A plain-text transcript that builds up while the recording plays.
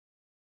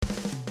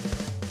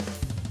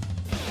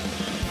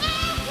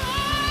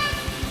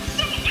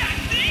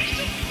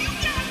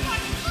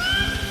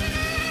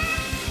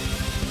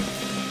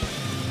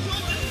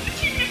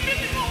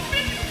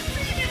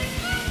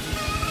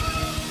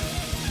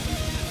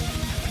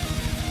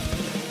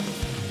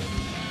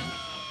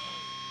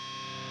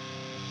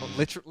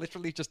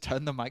literally just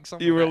turn the mics on?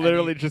 You were without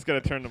literally any- just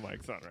going to turn the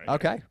mics on right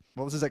Okay.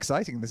 Well, this is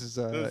exciting. This is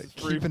is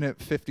free- keeping it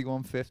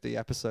 5150,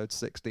 episode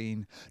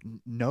 16.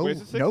 No, Wait,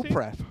 is it no 16?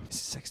 prep. Is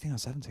it 16 or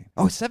 17?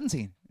 Oh, it's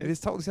 17. It is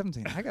totally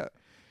 17. I got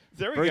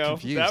There we very go.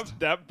 confused.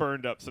 That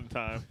burned up some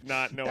time,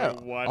 not knowing yeah,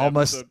 what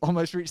almost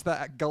episode. reached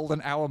that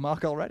golden hour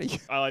mark already.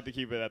 I like to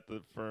keep it at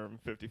the firm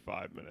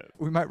 55 minutes.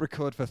 We might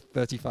record for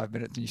 35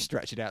 minutes and you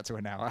stretch it out to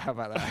an hour. How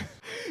about that?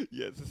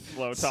 Yeah, it's just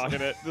slow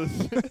talking it.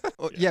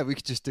 Or, yeah, we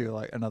could just do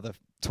like another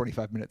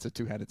 25 minutes of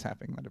two-handed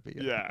tapping. That'd be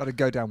Yeah. That'd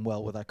go down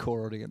well with our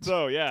core audience.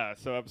 So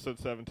episode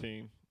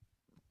 17,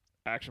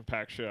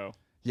 action-packed show.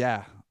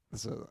 Yeah,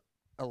 there's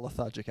a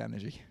lethargic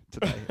energy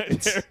today.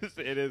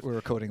 It is. We're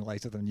recording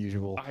later than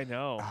usual. I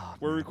know. Oh,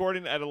 We're man.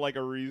 recording at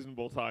a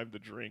reasonable time to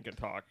drink and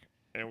talk,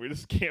 and we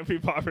just can't be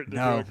bothered to do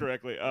No. it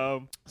correctly.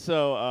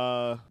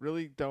 So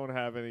really don't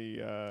have any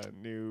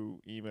new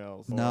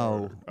emails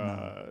No, or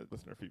no.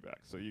 listener feedback.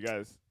 So you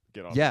guys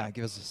get on. Yeah, that.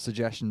 give us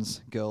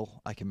suggestions,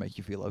 girl. I can make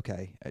you feel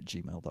okay at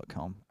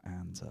gmail.com,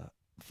 and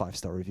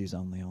 5-star reviews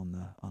only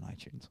on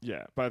iTunes.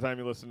 Yeah. By the time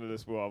you listen to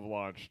this, we'll have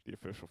launched the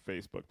official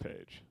Facebook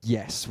page.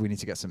 Yes, we need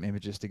to get some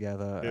images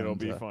together. It'll and,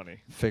 be funny.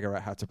 Figure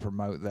out how to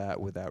promote that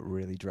without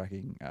really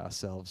dragging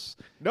ourselves.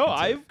 No,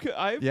 into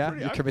I've Yeah,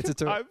 pretty, you're I've committed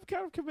to it? I've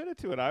kind of committed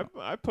to it.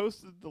 I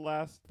posted the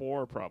last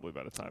 4 probably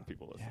by the time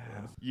people listen Yeah.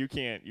 to this.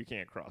 You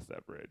can't cross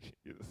that bridge.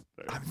 You just,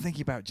 I'm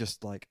thinking about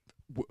just like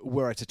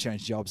were I to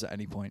change jobs at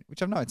any point,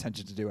 which I've no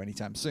intention to do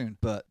anytime soon,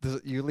 but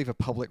you leave a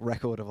public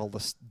record of all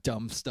this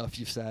dumb stuff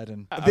you've said,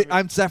 and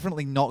I'm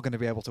definitely not going to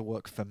be able to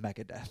work for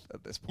Megadeth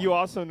at this point. You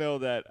also know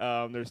that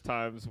there's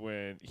times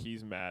when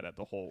he's mad at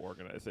the whole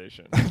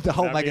organization. The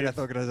whole That Megadeth means-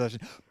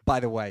 organization. By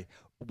the way,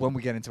 when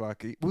we get into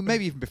well,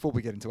 maybe even before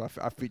we get into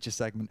our feature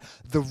segment,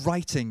 the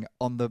writing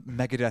on the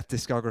Megadeth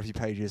discography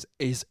pages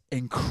is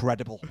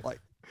incredible. Like,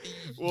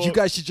 Well- you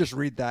guys should just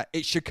read that.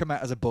 It should come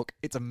out as a book.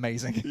 It's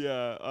amazing.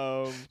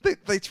 Yeah.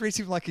 They treat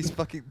him like he's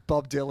fucking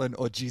Bob Dylan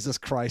or Jesus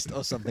Christ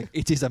or something.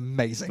 It is So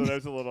amazing.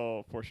 there's a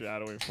little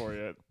foreshadowing for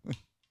you.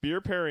 Beer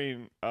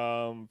pairing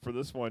for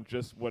this one,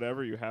 just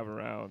whatever you have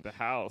around the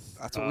house.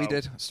 That's what we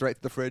did. Straight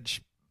to the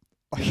fridge.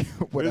 Like, It's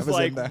whatever's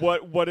like in there.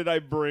 what did I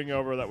bring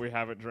over that we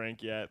haven't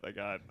drank yet? I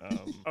got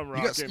I'm You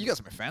rocking. got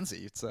something fancy.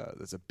 It's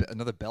there's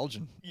another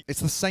Belgian.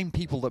 It's the same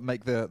people that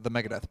make the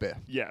Megadeth beer.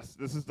 Yes,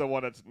 this is the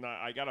one that's not.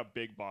 I got a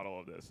big bottle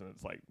of this, and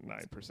it's like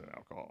 9%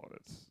 alcohol, and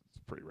it's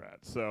pretty rad.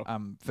 So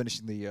I'm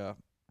finishing the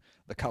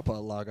Kappa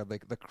lager,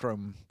 the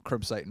Chrome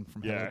Satan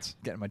from Yeah. Hillets.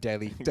 Getting my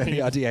daily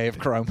RDA of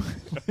Chrome.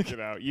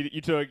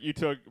 you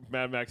took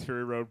Mad Max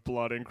Fury Road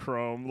Blood and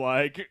Chrome.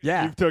 Like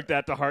Yeah. you took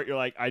that to heart. You're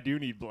like, I do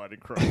need blood and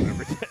chrome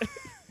every day.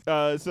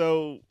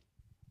 So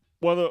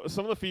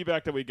some of the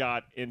feedback that we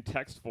got in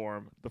text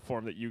form, the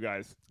form that you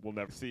guys will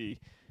never see,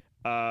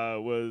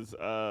 was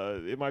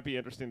it might be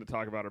interesting to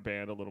talk about our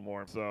band a little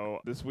more. So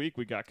this week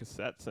we got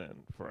cassettes in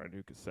for our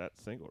new cassette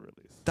single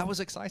release. That was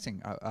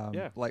exciting.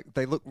 Yeah. Like,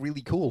 they look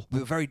really cool. We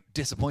were very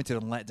disappointed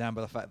and let down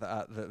by the fact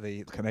that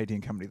the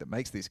Canadian company that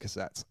makes these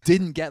cassettes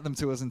didn't get them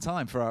to us in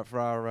time for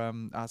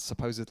our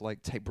supposed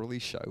like tape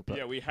release show, but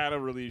Yeah, we had a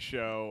release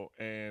show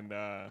and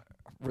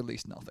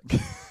released nothing.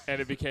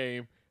 it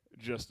became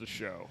just a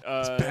show.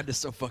 This band is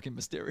so fucking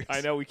mysterious. I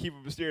know we keep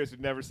it mysterious. We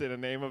never say the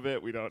name of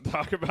it. We don't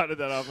talk about it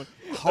that often.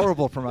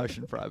 Horrible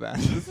promotion for our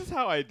band. This is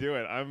how I do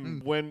it.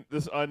 When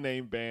this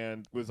unnamed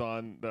band was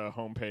on the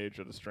homepage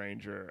of The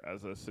Stranger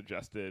as a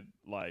suggested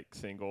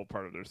single,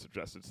 part of their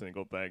suggested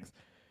single things,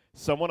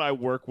 someone I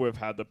work with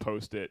had to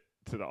post it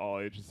to the all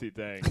agency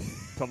thing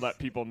to let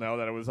people know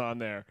that it was on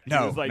there. He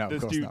No, was like, no, of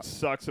this course dude not.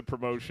 sucks at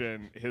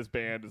promotion. His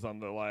band is on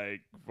the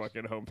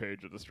fucking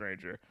homepage of The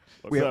Stranger.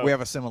 We So-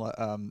 have a similar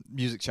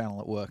music channel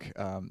at work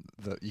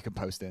that you can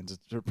post in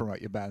to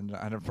promote your band.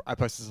 And I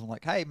posted something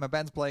like, hey, my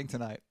band's playing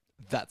tonight.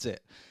 That's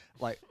it.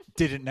 Like,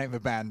 didn't name the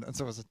band. And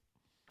so I was like,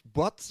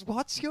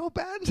 what's your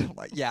band? I'm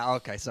like, yeah,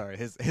 okay, sorry.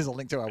 Here's a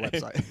link to our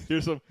website.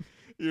 Here's some.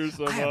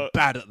 I am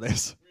bad at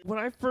this. When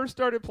I first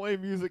started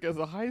playing music as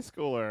a high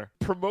schooler,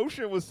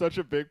 promotion was such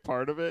a big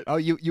part of it. Oh,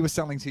 you were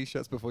selling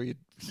T-shirts before you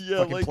Yeah,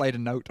 fucking played a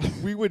note.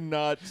 We would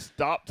not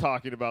stop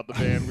talking about the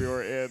band we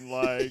were in.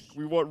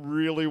 We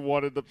really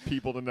wanted the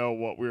people to know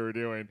what we were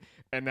doing.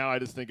 And now I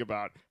just think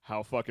about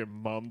how fucking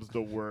mum's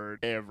the word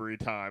every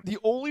time. The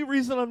only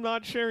reason I'm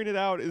not sharing it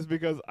out is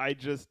because I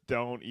just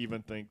don't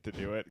even think to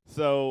do it.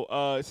 So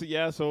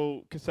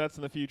cassettes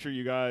in the future,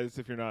 you guys,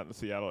 if you're not in the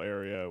Seattle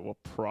area, will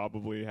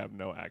probably have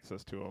no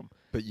access to them.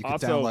 But you can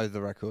Also, download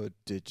the record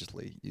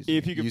digitally using,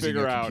 if you can using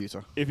figure your out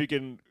computer. if you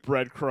can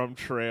breadcrumb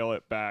trail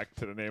it back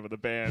to the name of the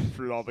band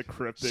through all the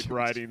cryptic Jeez,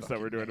 writings that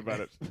we're fucking doing about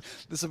it.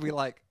 This will be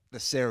like the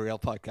Serial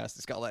podcast.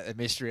 It's got like a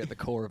mystery at the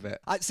core of it.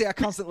 I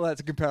constantly like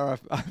to compare our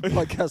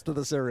podcast to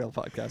the Serial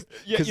podcast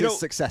Yeah, because you know- it's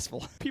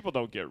successful. People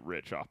don't get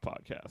rich off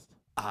podcasts.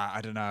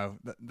 I don't know.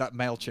 That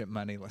MailChimp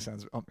money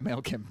sounds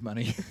MailChimp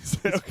money. It's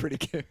pretty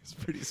good. It's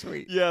pretty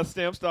sweet. Yeah,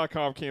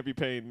 Stamps.com can't be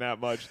paying that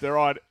much. They're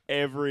on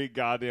every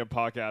goddamn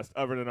podcast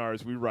other than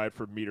ours. We write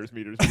for meters.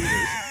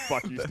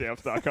 Fuck you,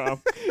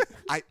 Stamps.com.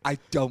 I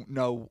don't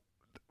know.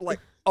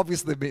 Like,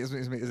 obviously meters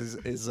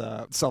is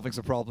solving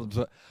some problems,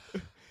 but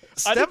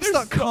I think there's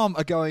Stamps.com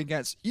are going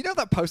against. You know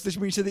that postage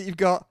meter that you've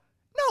got?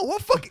 No,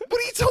 what are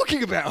you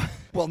talking about?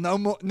 Well, no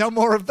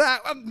more of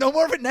that. No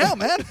more of it now,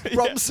 man.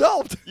 Problem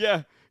solved.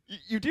 Yeah.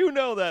 You do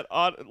know that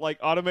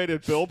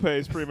automated bill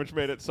pays pretty much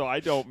made it so I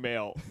don't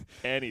mail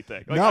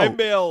anything. Like No. I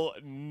mail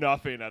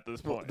nothing at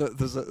this point.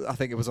 I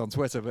think it was on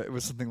Twitter, but it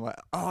was something like,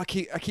 I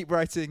keep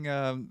writing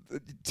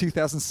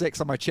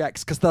 2006 on my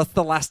checks because that's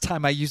the last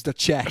time I used a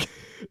check.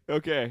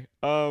 Okay.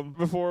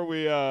 Before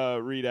we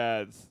read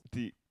ads,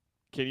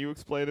 can you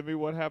explain to me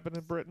what happened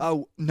in Britain?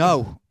 Oh,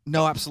 no,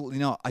 absolutely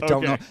not. I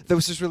don't know. Okay. That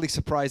was just really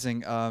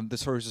surprising. The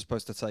Tories were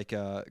supposed to take,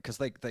 because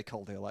they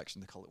called the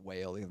election, they called it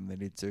way earlier than they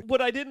needed to.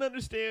 What I didn't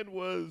understand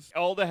was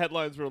all the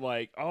headlines were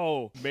like,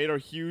 "Oh, made a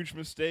huge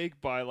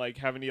mistake by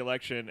having the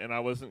election," and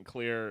I wasn't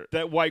clear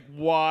that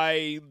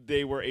why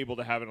they were able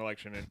to have an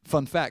election.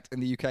 Fun fact, in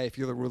the UK, if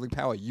you're the ruling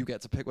power, you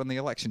get to pick when the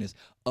election is,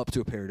 up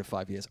to a period of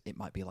 5 years. It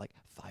might be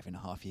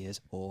 5.5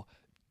 years or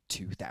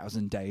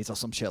 2,000 days or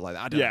some shit like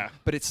that. I don't know.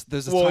 But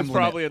there's a time it's limit.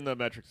 probably in the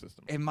metric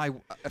system. In my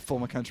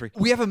former country,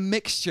 we have a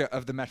mixture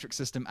of the metric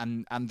system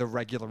and the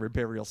regular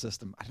imperial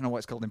system. I don't know why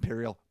it's called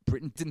imperial.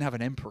 Britain didn't have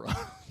an emperor.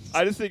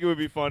 I just think it would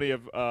be funny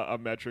if a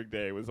metric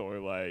day was only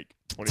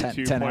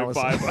 10 hours.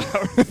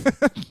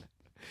 22.5 hours.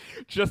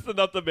 Just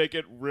enough to make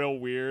it real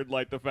weird,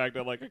 like the fact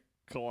that a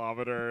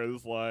kilometer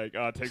is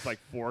it takes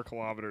 4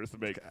 kilometers to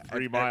make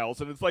 3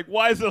 miles, and it's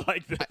why is it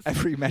like this?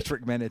 Every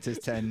metric minute is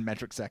 10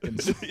 metric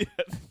seconds. Yes.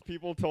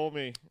 People told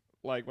me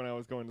when I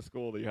was going to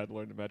school that you had to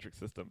learn the metric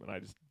system, and I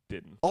just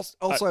didn't.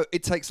 Also,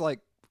 it takes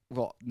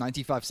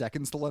 95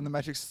 seconds to learn the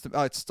metric system.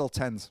 Oh, it's still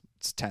tens.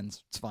 It's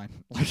tens. It's fine.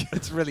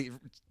 It's really.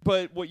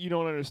 But what you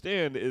don't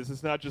understand is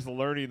it's not just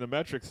learning the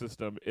metric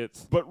system.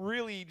 But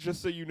really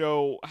just so you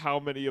know how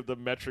many of the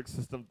metric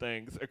system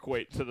things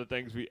equate to the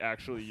things we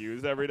actually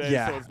use every day.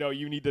 Yeah. So it's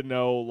you need to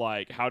know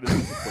how does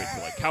this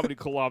equate to how many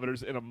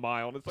kilometers in a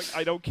mile? And it's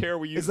I don't care.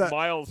 We use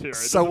miles here.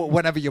 So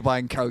whenever you're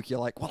buying Coke, you're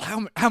like,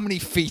 well, how many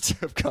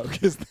feet of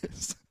Coke is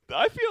this?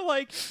 I feel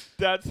like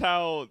that's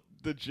how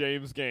the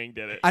James Gang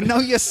did it. I know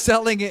you're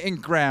selling it in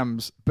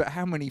grams, but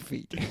how many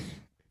feet?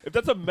 If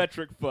that's a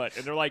metric foot,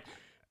 and they're like,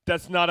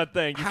 that's not a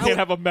thing. You can't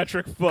have a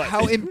metric foot.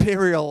 How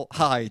imperial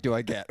high do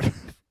I get?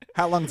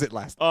 How long does it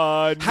last?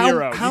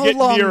 Nero. How you get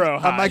long Nero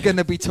high. am I going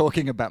to be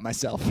talking about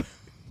myself?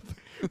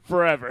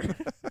 Forever.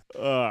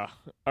 All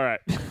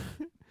right.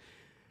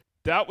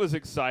 That was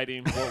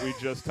exciting, what we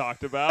just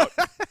talked about.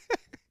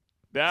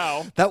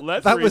 Now, that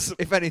read was,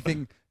 if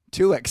anything,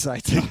 too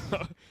exciting.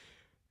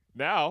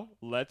 Now,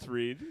 let's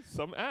read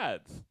some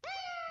ads.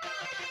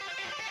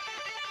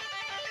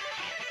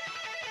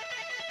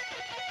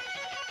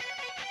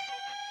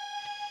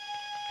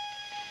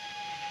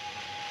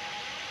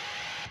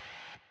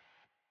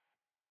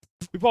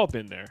 We've all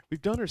been there.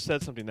 We've done or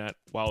said something that,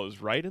 while it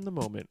was right in the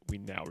moment, we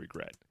now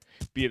regret.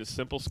 Be it a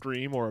simple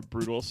scream or a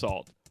brutal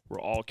assault, we're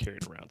all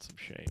carrying around some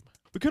shame.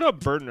 We could not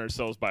burden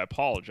ourselves by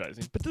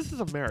apologizing, but this is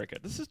America.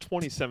 This is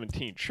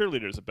 2017. Surely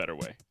there's a better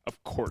way.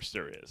 Of course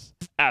there is.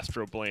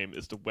 Astro Blame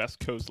is the West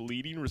Coast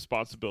leading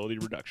responsibility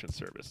reduction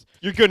service.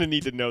 You're going to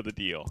need to know the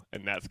deal,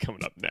 and that's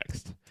coming up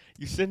next.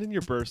 You send in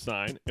your birth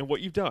sign and what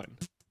you've done.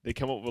 They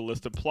come up with a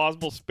list of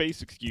plausible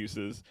space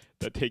excuses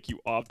that take you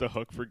off the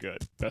hook for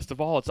good. Best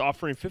of all, it's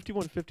offering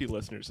 5150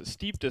 listeners a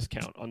steep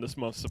discount on this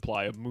month's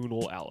supply of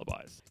Moonal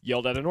alibis.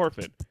 Yelled at an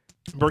orphan.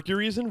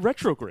 Mercury is in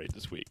retrograde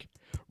this week.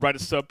 Write a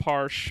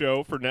subpar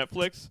show for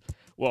Netflix?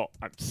 Well,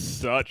 I'm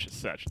such a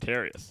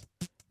Sagittarius.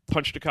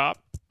 Punched a cop?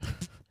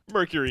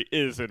 Mercury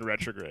is in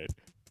retrograde.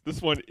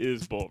 This one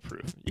is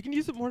bulletproof. You can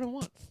use it more than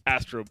once.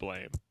 Astro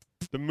Blame.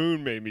 The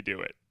moon made me do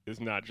it.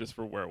 Is not just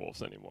for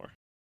werewolves anymore.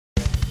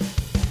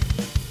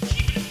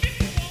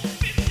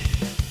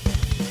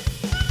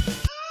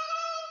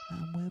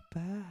 And we're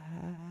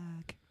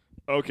back.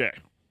 Okay,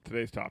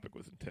 today's topic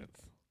was intense.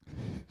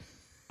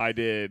 I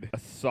did a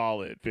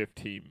solid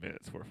 15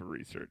 minutes worth of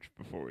research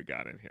before we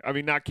got in here. I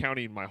mean, not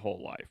counting my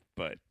whole life,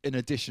 but An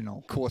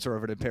additional quarter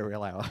of an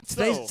imperial hour.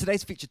 So-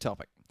 Today's featured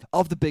topic.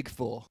 Of the big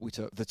four, we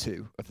took the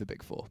two of the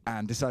big four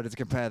and decided to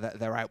compare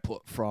their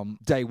output from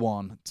day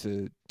one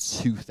to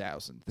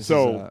 2000.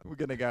 We're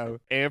going to go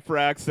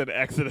Anthrax and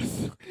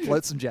Exodus.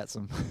 Flotsam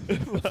Jetsam.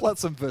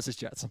 Flotsam versus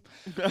Jetsam.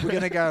 We're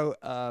going to go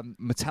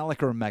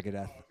Metallica and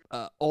Megadeth.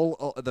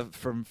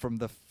 From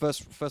the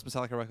first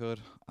Metallica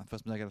record,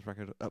 first Megadeth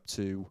record, up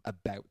to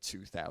about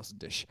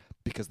 2000-ish,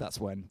 because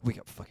that's when we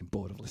got fucking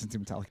bored of listening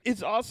to Metallica.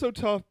 It's also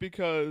tough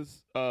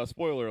because,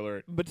 spoiler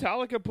alert,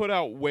 Metallica put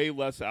out way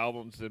less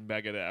albums than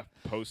Megadeth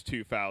post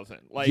 2000.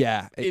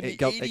 It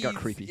got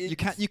creepy.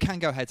 You can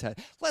go head to head.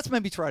 Let's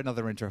maybe try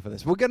another intro for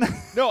this. We're gonna.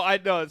 No,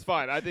 it's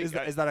fine. I think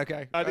is that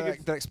okay? I think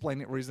did I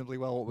explain it reasonably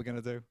well what we're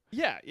gonna do?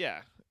 Yeah.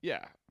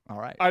 All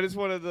right. I just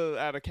wanted to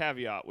add a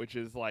caveat, which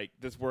is like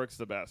this works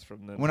the best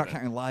from them. We're not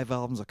counting live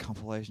albums or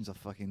compilations of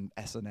fucking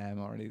S&M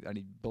or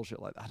any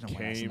bullshit like that. I don't know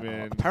what S&M are.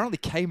 Cayman. Apparently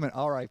Cayman,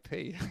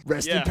 R.I.P.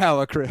 Rest in Yeah.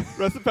 power, Chris.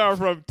 Rest in power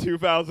from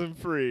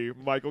 2003,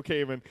 Michael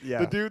Kamen. Yeah.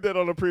 The dude that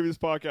on a previous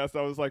podcast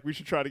I was like, we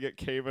should try to get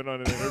Kamen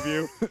on an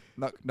interview.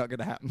 Not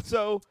gonna happen.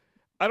 So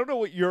I don't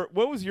know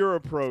what was your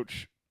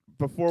approach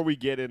before we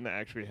get into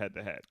actually head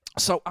to head.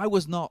 So I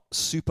was not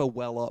super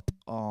well up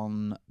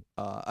on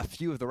a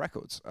few of the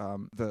records.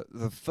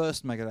 The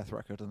first Megadeth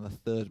record and the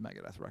third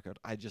Megadeth record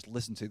I just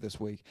listened to this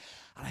week,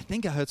 and I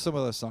think I heard some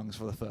of those songs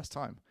for the first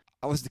time.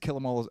 I listened to Kill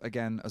 'Em All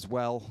again as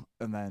well,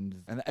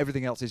 and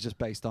everything else is just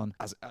based on,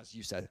 as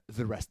you said,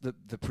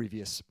 the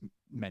previous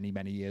many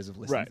years of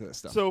listening to this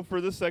stuff. So for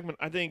this segment,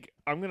 I think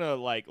I'm gonna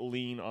like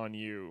lean on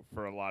you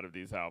for a lot of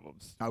these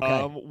albums.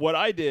 Okay. What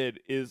I did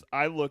is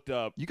I looked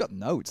up You got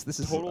notes. This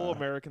is total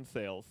American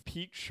sales,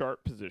 peak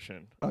chart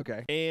position,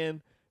 Okay.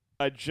 and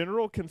a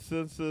general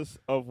consensus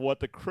of what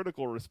the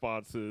critical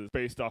response is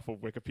based off of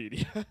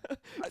Wikipedia.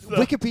 So-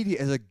 Wikipedia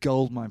is a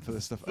goldmine for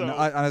this stuff. And So-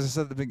 as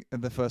I said in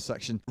the first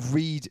section,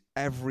 read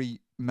every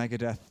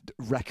Megadeth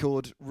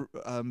record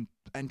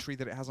entry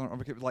that it has on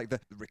Wikipedia, like the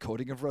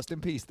recording of Rust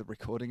in Peace, the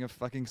recording of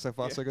fucking So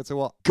Far So Good So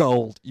What.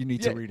 Gold. You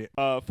need to read it.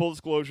 Full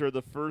disclosure,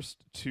 the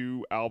first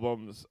two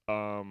albums,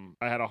 I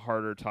had a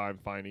harder time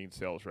finding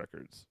sales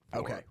records for.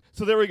 Okay.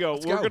 So there we go.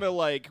 Let's We're go.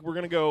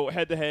 gonna go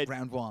head to head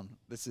Round one.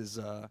 This is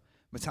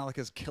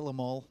Metallica's Kill 'Em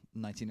All,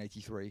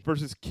 1983.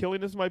 versus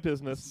Killing Is My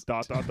Business, ...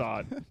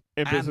 and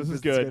And Business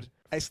is Good.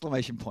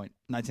 Exclamation point,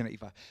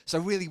 1985. So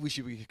really, we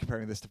should be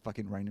comparing this to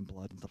fucking Rain and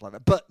Blood and stuff like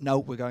that. But no,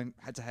 we're going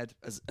head to head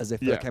as if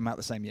they came out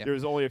the same year.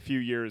 There's only a few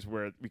years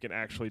where we can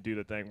actually do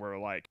the thing where we're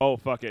like, oh,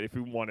 fuck it. If we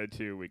wanted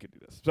to, we could do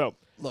this. So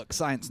Look,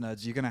 science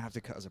nerds, you're going to have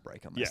to cut us a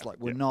break on this. Yeah, Like,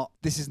 we're yeah. not,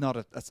 this is not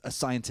a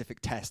scientific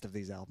test of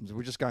these albums.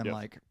 We're just going Yep.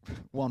 like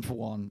one for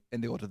one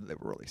in the order that they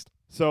were released.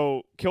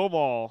 So Kill 'Em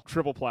All,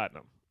 triple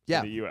platinum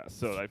Yeah. in the U.S.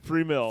 So like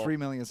 3 mil. 3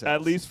 million sales.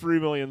 At least 3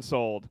 million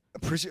sold.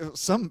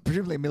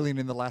 Presumably a million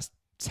in the last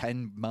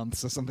 10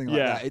 months or something like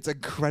Yeah. that. It's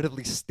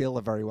incredibly still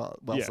a very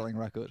well-selling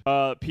record.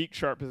 Peak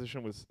chart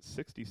position was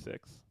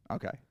 66.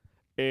 Okay.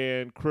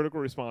 And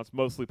critical response,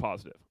 mostly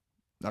positive.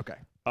 Okay.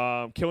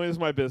 Killing Is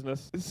My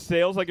Business.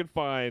 Sales I could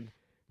find,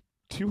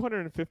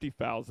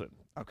 250,000.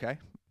 Okay.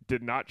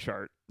 Did not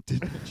chart,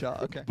 Didn't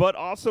chart. Okay. but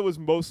also was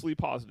mostly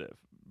positive.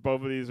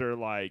 Both of these are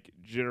like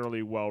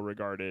generally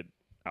well-regarded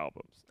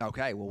albums.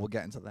 Okay, well, we'll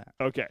get into that.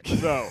 Okay,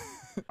 so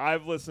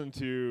I've listened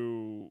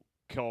to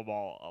Kill 'Em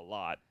All a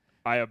lot.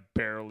 I have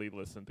barely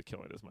listened to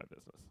Killing Is My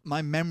Business.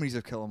 My memories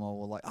of Kill 'Em All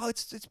were like, oh,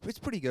 it's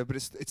pretty good, but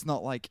it's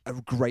not like a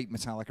great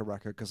Metallica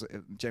record because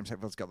James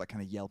Hetfield's got that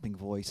kind of yelping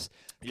voice.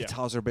 Yeah.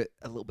 Guitars are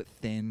a little bit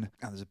thin,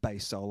 and there's a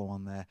bass solo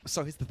on there.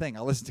 So here's the thing: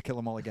 I listened to Kill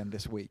 'Em All again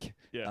this week.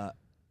 Yeah.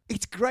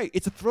 It's great.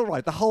 It's a thrill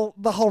ride. The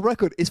whole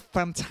record is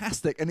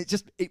fantastic, and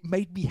it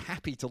made me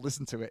happy to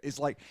listen to it. It's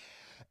like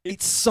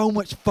it's so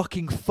much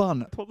fucking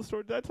fun.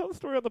 Did I tell the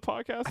story on the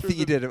podcast? I think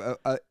you did.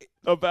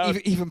 About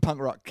Even punk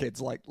rock kids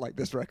like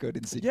this record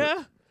in secret.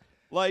 yeah.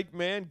 Like,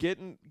 man,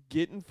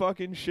 getting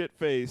fucking shit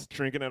faced,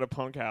 drinking at a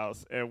punk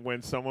house, and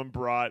when someone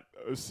brought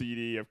a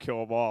CD of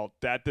Kill 'Em All,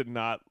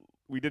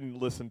 we didn't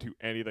listen to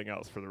anything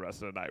else for the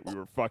rest of the night. We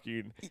were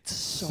fucking It's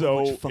so so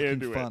much fucking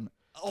into it. fun.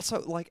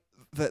 Also, like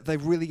they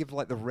really give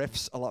like the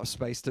riffs a lot of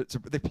space to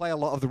they play a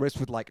lot of the riffs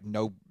with like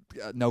no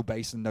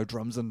bass and no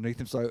drums underneath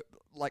them. So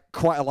like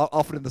quite a lot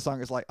often in the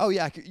song, it's like, oh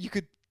yeah, you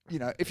could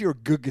if you're a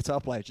good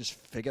guitar player, just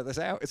figure this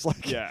out. It's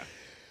like yeah.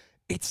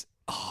 it's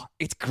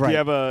Do great. you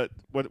have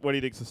what do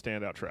you think's a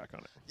standout track on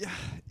it? Yeah,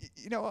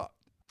 you know what?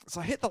 So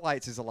Hit the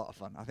Lights is a lot of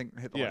fun. I think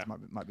Hit the Lights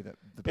might be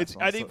the best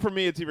one. I think for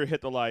me, it's either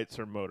Hit the Lights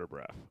or Motor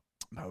Breath.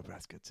 No,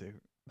 that's good too.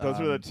 Those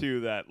are the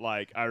two that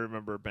like I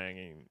remember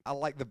banging. I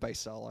like the bass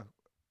solo.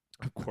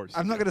 Of course,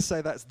 I'm not going to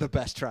say that's the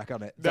best track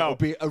on it. That No. would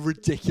be a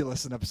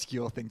ridiculous and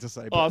obscure thing to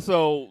say. But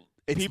Also,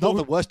 it's people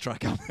not the worst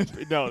track on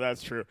it. no,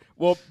 that's true.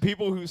 Well,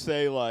 people who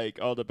say like,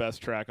 "Oh, the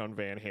best track on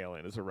Van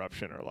Halen is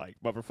Eruption," are like,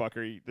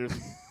 "Motherfucker, there's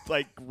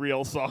like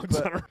real songs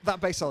on But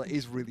that bass solo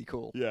is really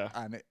cool. Yeah.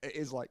 And it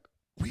is like,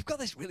 we've got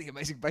this really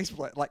amazing bass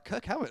player. Like,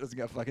 Kirk Hammett doesn't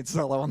get a fucking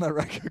solo on that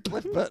record.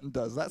 Cliff Burton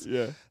does.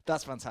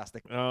 That's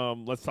fantastic.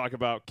 Let's talk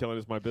about Killing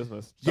Is My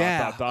Business.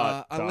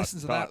 I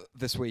listened to that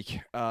this week.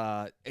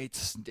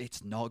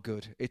 It's not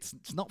good.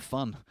 It's not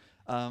fun.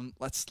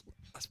 Let's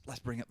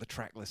bring up the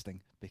track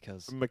listing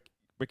because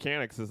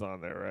Mechanics is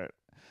on there, right?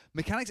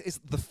 Mechanics is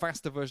the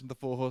faster version of the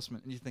Four Horsemen,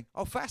 and you think,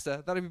 oh,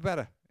 faster, that'd be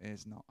better.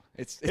 It's not.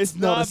 It's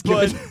not as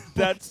good. But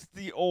that's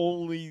the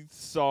only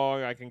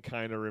song I can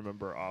kind of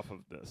remember off of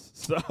this.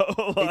 So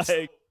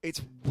like,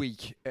 it's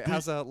weak. It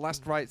has a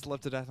Last Rites,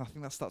 Love to Death. I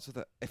think that starts with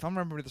if I'm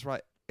remembering this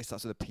right, it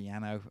starts with a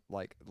piano.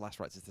 Like Last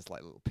Rites is this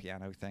like little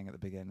piano thing at the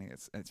beginning.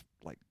 It's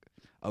like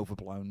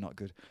overblown, not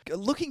good.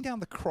 Looking Down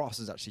the Cross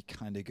is actually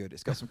kind of good.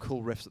 It's got some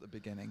cool riffs at the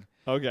beginning.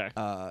 okay,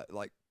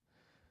 Like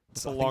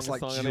What's the things longest like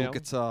song on the dual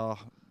album? guitar,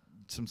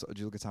 some sort of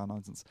dual guitar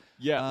nonsense.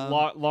 Yeah,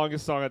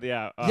 longest song at the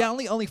app. Yeah,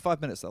 only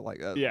 5 minutes though.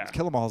 Like, Yeah.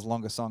 Kill 'Em All's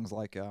longer songs,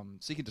 like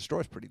Seek and Destroy,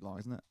 is pretty long,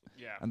 isn't it?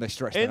 Yeah. And they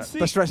stretch And that. see-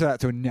 They stretch that out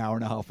to an hour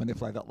and a half when they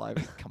play that live.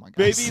 Come on,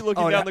 guys. Maybe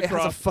looking down the it has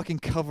a cross- fucking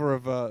cover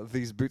of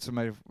these boots are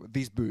made of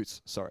these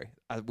boots. Sorry,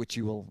 which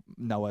you will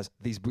know as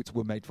these boots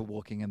were made for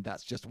walking, and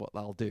that's just what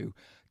they'll do.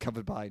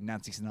 Covered by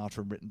Nancy Sinatra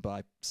and written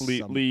by some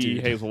Lee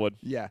dude. Hazelwood.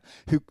 Yeah,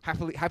 who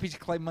happy to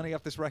claim money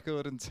off this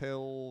record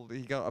until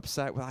he got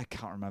upset. Well, I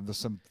can't remember. There's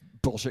some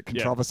bullshit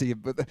controversy,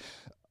 but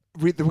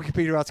read the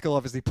Wikipedia article.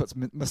 Obviously, puts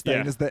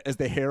Mustaine as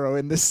the hero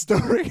in this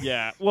story.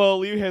 Yeah. Well,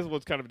 Lee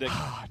Hazelwood's kind of a dick.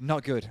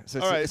 Not good. So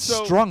it's, All right, it's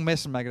so- strong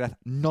miss from Megadeth.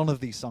 None of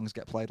these songs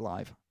get played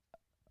live,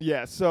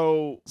 Yeah.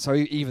 So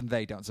even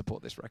they don't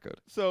support this record.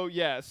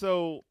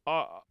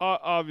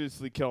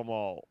 Obviously, Kill 'Em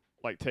All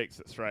like takes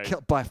this, right?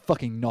 Killed by a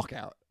fucking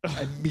knockout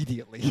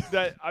immediately.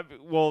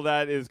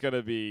 That is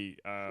gonna be.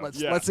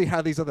 Let's see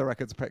how these other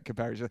records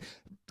compare each other.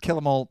 Kill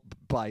 'Em All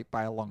by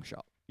a long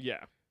shot.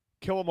 Yeah.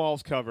 Kill 'Em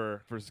All's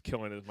cover versus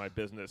Killing Is My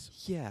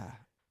Business. Yeah.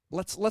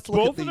 Let's look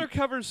Both at of their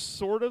covers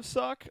sort of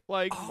suck.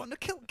 Like, Oh no,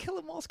 Kill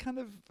 'Em All's kind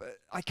of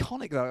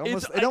iconic though.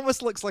 It's- It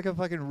almost looks like a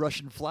fucking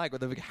Russian flag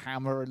with a big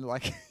hammer and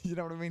like, you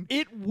know what I mean?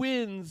 it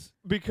wins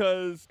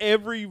because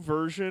every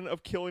version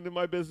of Killing In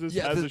My Business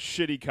Yeah, has the- a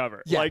shitty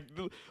cover. Yeah.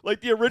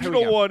 Like the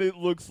original go. one, it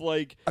looks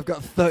like, I've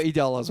got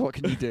 $30. What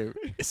can you do?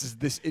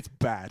 It's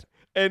bad.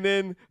 and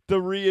then the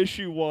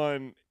reissue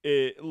one,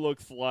 it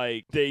looks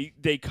like they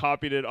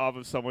copied it off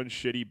of someone's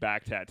shitty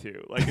back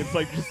tattoo. Like it's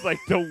like just like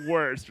the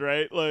worst,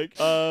 right? Like,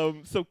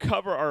 so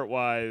cover art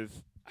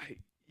wise,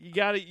 you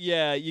gotta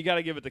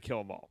give it to Kill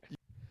 'Em All.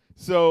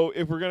 So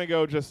if we're gonna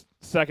go just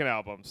second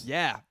albums,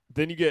 Yeah.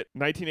 then you get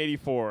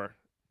 1984,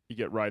 you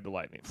get Ride the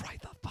Lightning. Ride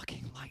the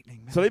fucking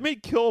lightning, man. So they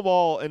made Kill 'Em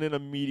All and then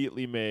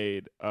immediately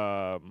made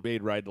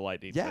Ride the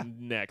Lightning Yeah. the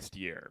next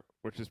year,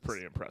 which is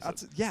pretty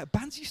impressive.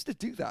 Bands used to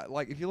do that.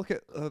 Like if you look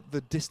at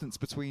the distance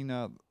between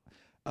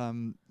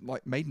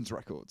like Maiden's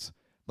records,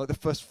 like the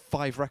first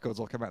 5 records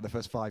all come out in the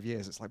first 5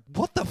 years. It's like,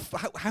 what the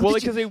how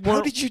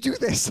did you do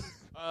this?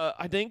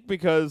 I think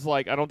because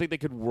like I don't think they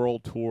could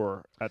world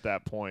tour at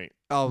that point.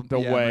 Oh, The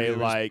yeah, way maybe it was,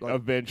 like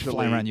eventually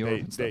flying around Europe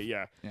and they stuff.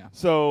 yeah. Yeah.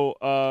 So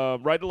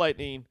Ride the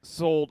Lightning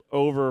sold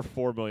over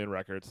 4 million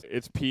records.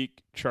 Its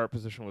peak chart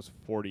position was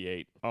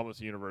 48, almost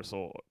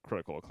universal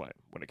critical acclaim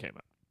when it came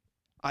out.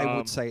 I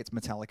would say it's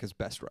Metallica's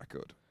best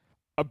record.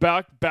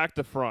 Back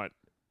to front,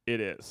 it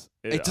is.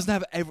 It doesn't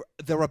have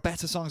there are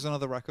better songs on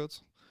other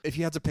records. If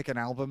you had to pick an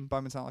album by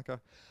Metallica,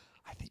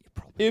 I think you're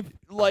probably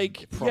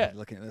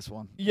looking at this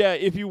one. Yeah,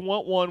 if you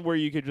want one where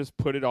you could just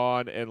put it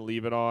on and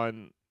leave it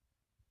on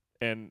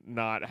and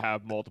not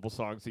have multiple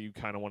songs that you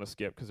kind of want to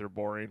skip because they're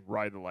boring,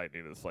 Ride the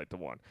Lightning is like the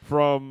one.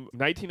 From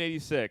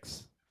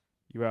 1986,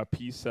 you have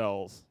Peace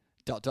Sells, ...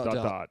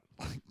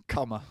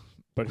 comma.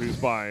 But Who's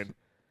Buying?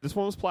 This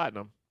one was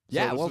platinum.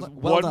 Yeah, so this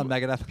well is done,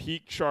 one Megadeth.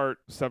 peak chart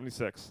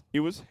 76.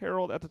 It was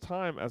heralded at the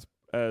time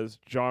as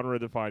genre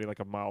defining, like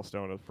a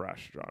milestone of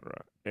thrash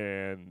genre,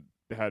 and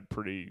it had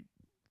pretty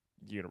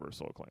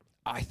universal acclaim.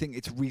 I think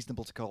it's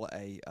reasonable to call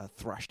it a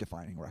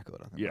thrash-defining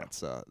record. I think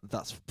Yeah.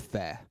 that's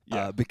fair.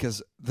 Yeah.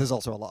 Because there's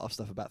also a lot of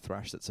stuff about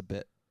thrash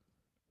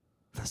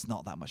that's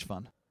not that much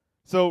fun.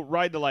 So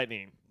Ride the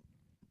Lightning.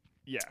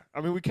 Yeah, I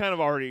mean, we kind of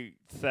already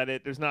said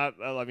it. There's not,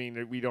 I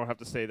mean, we don't have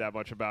to say that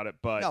much about it,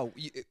 but No,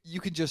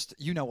 you can just,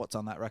 what's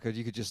on that record.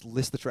 You could just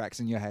list the tracks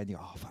in your head and you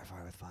go, oh,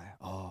 Fire with Fire.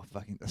 Oh,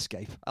 fucking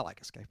Escape. I like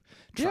Escape.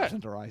 Trapped Yeah.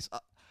 Under Ice.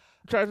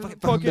 try to fucking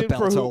fucking the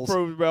Bell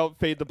for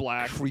Fade to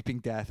Black. Creeping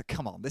Death.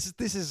 Come on. This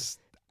is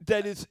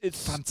That is,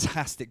 it's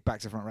fantastic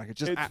back to front record.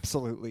 Just it's-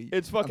 absolutely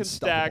It's fucking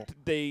unstoppable.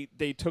 stacked.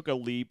 They took a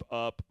leap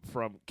up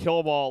from Kill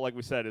 'Em All, like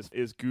we said,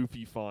 is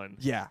goofy fun.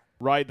 Yeah.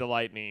 Ride the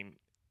Lightning,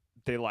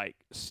 they like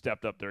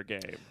stepped up their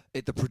game.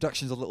 The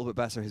production's a little bit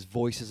better. His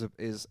voice is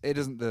it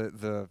isn't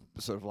the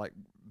sort of like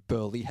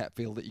burly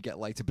Hetfield that you get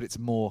later, but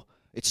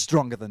it's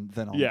stronger than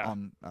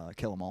on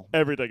Kill 'Em All.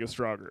 Everything is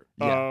stronger.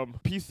 Yeah.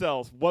 Peace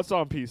Sells. What's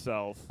on Peace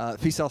Sells?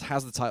 Peace Sells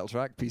has the title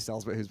track, Peace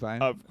Sells, but Who's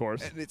Buying? Of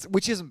course. And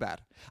which isn't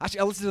bad. Actually,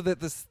 I listened to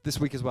this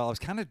week as well. I was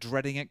kind of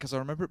dreading it because I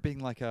remember it being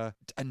like a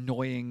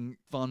annoying,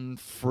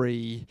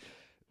 fun-free,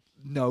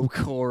 no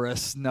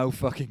chorus, no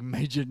fucking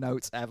major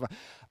notes ever.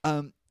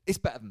 It's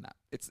better than that.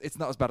 It's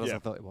not as bad as I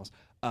thought it was.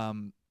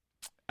 And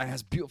it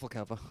has beautiful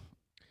cover.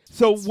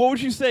 So what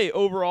would you say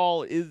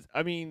overall is?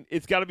 I mean,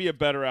 it's got to be a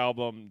better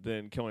album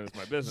than Killing Is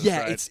My Business.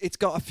 Yeah, right? it's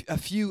got a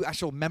few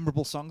actual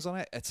memorable songs on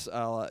it. It's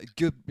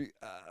good.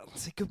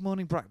 Let's say Good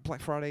Morning Black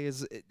Friday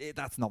is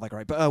that's not that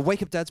great, but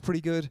Wake Up Dead's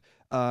pretty good.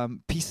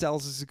 Peace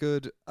Sells is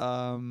good.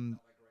 And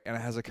it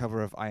has a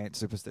cover of I Ain't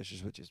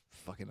Superstitious, which is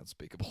fucking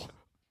unspeakable.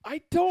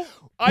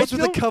 What's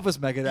with the covers,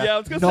 Megadeth? Yeah, I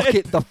was gonna knock say-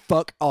 it the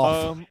fuck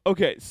off.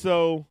 Okay,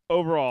 so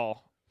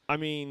overall, I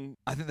mean,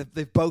 I think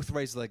they've both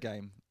raised their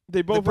game.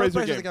 they both raised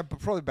their game.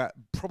 but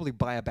probably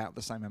by about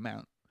the same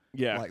amount.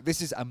 Yeah, Like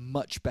this is a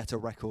much better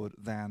record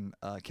than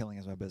Killing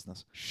Is My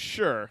Business,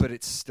 sure. but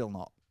it's still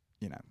not.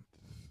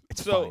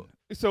 It's fine.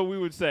 So we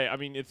would say, I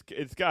mean,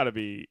 it's got to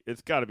be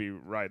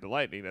Ride the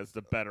Lightning as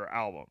the better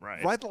album,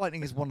 right? Ride the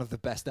Lightning is one of the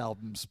best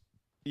albums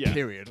Yeah.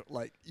 Period.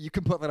 Like, you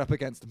can put that up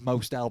against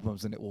most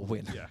albums and it will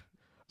win. Yeah.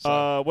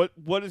 So,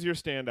 What is your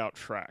standout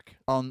track?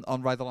 on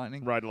Ride the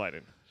Lightning? Ride the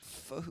Lightning.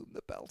 For Whom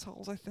the Bell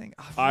Tolls, I think.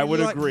 I would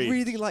agree.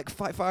 Really like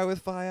Fight Fire with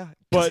Fire.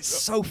 But It's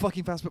so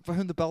fucking fast. But For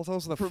Whom the Bell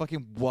Tolls, the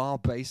fucking wah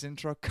bass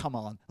intro. Come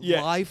on.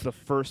 Yeah, Live. the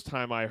first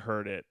time I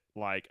heard it,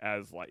 like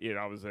as like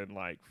I was in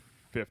like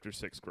 5th or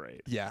 6th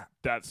grade. Yeah.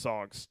 That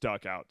song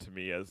stuck out to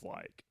me as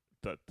like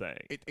the thing.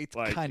 It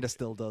like, kind of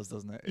still does,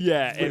 doesn't it?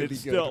 yeah, really and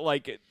it's still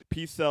like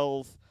Peace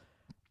Cells.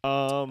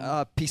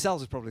 Peace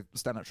Cells is probably the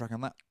standout track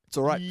on that. It's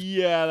all right.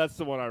 Yeah, that's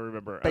the one I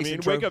remember. Bass I mean,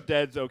 intro. Wake Up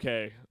Dead's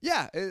okay.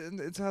 Yeah,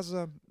 it has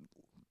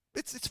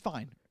it's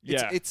fine.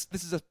 Yeah. This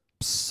is a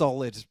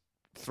solid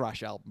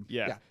thrash album.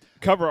 Yeah.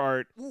 Cover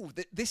art. Ooh,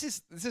 this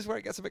is where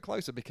it gets a bit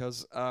closer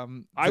because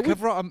I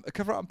cover art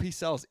on Peace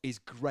Cells is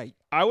great.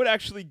 I would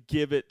actually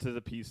give it to the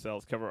Peace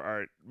Cells cover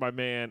art. My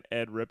man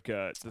Ed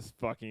Ripka just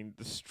fucking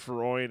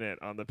destroying it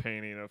on the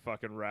painting of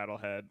fucking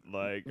Rattlehead,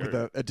 like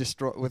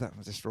Destroyed. with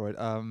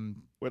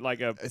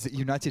like a. Is it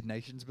United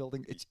Nations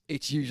building?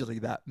 It's usually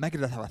that.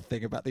 Megadeth have a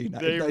thing about the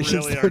United They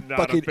Nations. really They're are not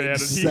a fucking fan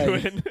insane.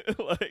 of UN.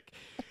 Like.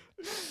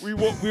 We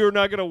were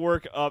not gonna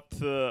work up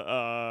to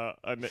a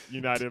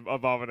United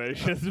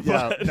Abominations.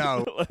 Yeah, but,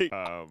 no. Like,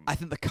 I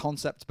think the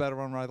concept's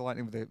better on Ride the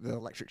Lightning with the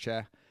electric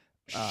chair.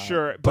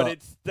 Sure, but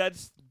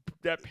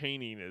that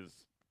painting is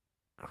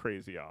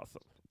crazy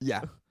awesome.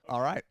 Yeah.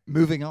 All right.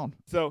 Moving on.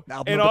 So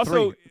Album and number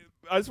also, 3.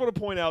 I just want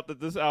to point out that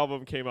this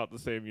album came out the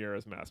same year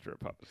as Master of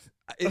Puppets.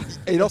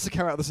 It also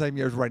came out the same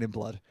year as Rain in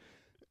Blood.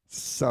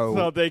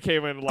 So they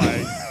came in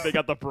like they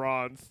got the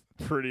bronze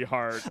pretty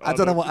hard. I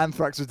don't know what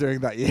Anthrax was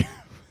doing that year.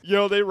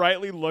 They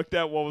rightly looked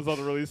at what was on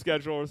the release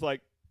schedule and was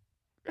like,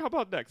 how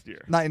about next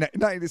year?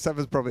 1987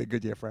 is probably a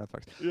good year for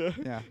Anthrax. Yeah.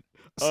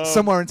 Yeah.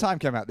 Somewhere in Time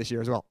came out this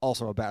year as well.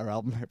 Also a better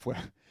album. If we're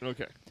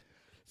Okay.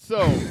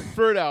 So,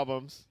 third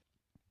albums,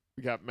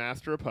 we got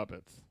Master of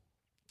Puppets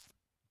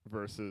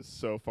versus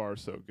So Far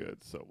So Good,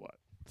 So What?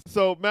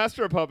 So,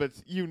 Master of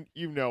Puppets, you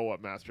know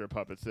what Master of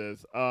Puppets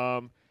is.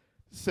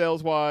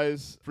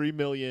 Sales-wise,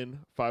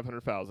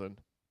 3,500,000.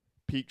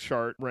 Peak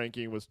chart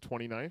ranking was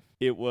 29th.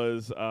 It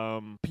was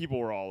people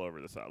were all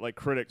over this album. Like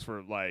critics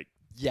were like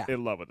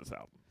in love with this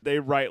album. They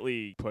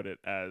rightly put it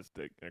as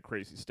a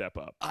crazy step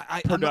up.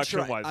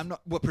 Production-wise,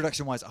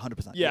 production-wise,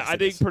 100%. Yeah, yes, I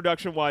think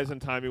production-wise and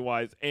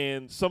timing-wise,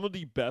 and some of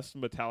the best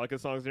Metallica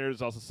songs here.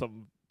 There's also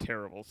some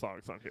terrible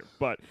songs on here,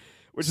 but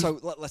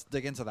let's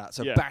dig into that.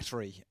 So Yeah.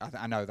 Battery,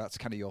 I know that's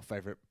kind of your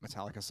favorite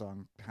Metallica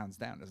song, hands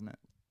down, isn't it?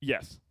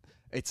 yes,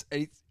 It's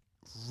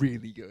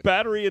really good.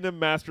 Battery and then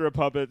Master of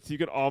Puppets. You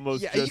could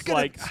almost just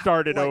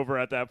start it over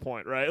at that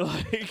point, right?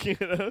 Like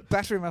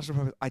Battery and Master of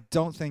Puppets. I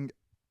don't think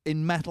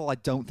in metal. I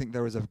don't think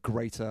there is a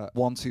greater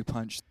 1-2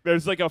 punch.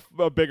 There's like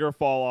a bigger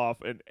fall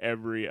off in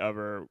every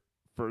other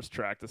first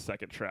track to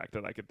second track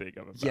that I could think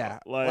of. About. Yeah,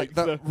 like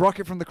the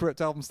Rocket from the Crypt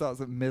album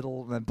starts at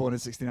middle, and then Born in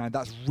 '69.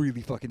 That's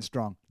really fucking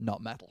strong.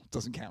 Not metal.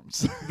 Doesn't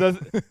count.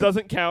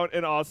 doesn't count,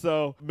 and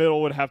also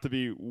middle would have to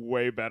be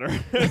way better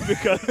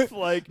because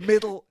like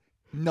middle.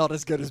 Not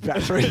as good as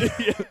Battery.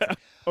 Yeah.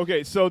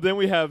 Okay, so then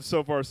we have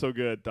So Far So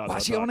Good. I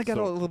want to get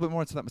a little bit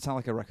more into that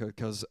Metallica record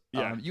because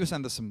Yeah. you were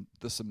saying there's some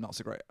not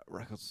so great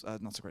records,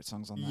 not so great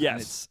songs on there.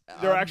 Yes, and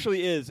there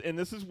actually is, and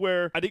this is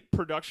where I think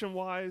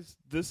production-wise,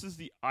 this is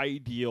the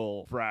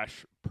ideal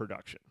thrash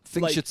production.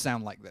 Things should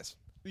sound like this.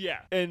 Yeah,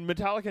 and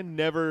Metallica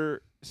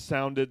never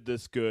sounded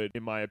this good,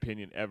 in my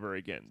opinion, ever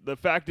again. The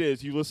fact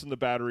is, you listen to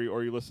Battery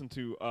or you listen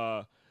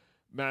to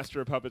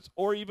Master of Puppets,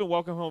 or even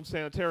Welcome Home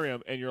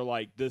Sanitarium, and you're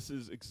like, this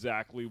is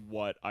exactly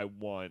what I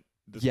want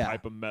this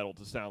type of metal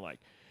to sound like.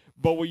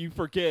 But what you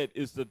forget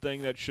is the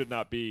thing that should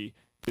not be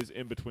is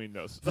in between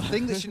those. The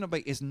thing that should not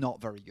be is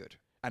not very good.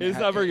 And it's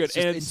not very good.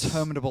 And it's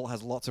interminable,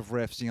 has lots of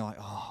riffs, and you're like,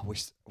 oh,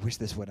 wish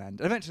this would end.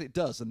 And eventually it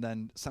does, and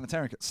then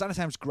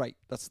Sanitarium's great.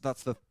 That's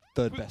the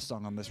third best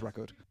song on this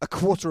record. A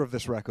quarter of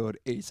this record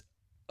is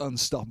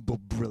unstoppable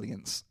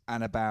brilliance,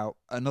 and about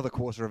another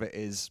quarter of it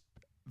is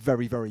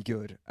very, very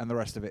good, and the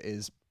rest of it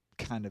is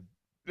kind of...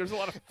 There's a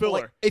lot of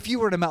filler. Like, if you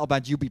were in a metal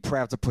band, you'd be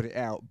proud to put it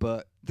out,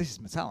 but this is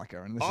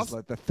Metallica, and this is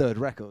like the third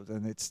record,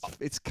 and it's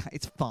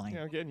fine.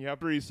 Yeah, again, you have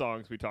 3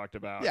 songs we talked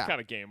about. Yeah. It's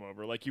kind of game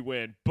over. Like, you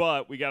win.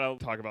 But we got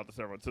to talk about this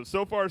everyone.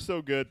 So far,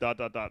 so good, ...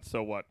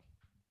 So what?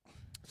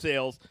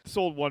 Sales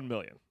sold 1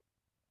 million.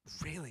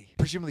 Really?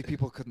 Presumably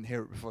people couldn't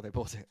hear it before they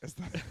bought it.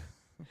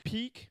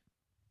 Peak,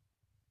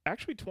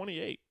 actually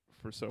 28.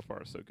 For So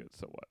Far So Good,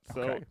 So What?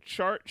 Okay.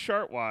 So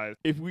chart wise,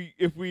 if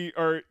we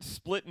are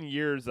splitting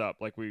years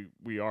up like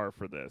we are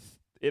for this,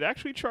 it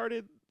actually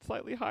charted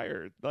slightly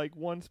higher, like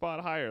 1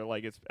 spot higher,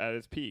 like it's at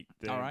its peak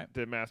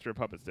than Master of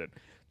Puppets did.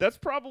 That's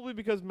probably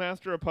because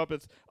Master of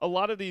Puppets, a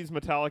lot of these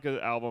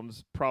Metallica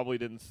albums probably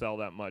didn't sell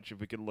that much if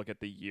we could look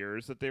at the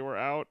years that they were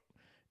out.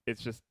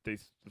 It's just they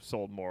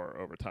sold more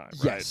over time,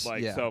 right? Yes,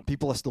 like yeah. so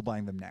People are still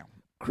buying them now.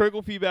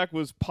 critical feedback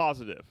was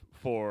positive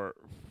for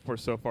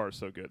So Far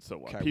So Good, So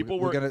What. Okay,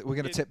 we're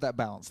gonna tip that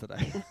balance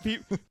today.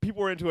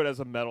 People were into it as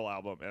a metal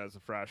album and as a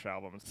thrash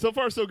album. So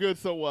Far So Good,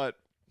 So What?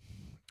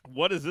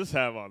 What does this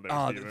have on there?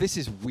 Steven? This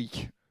is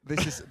weak.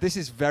 This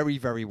is very,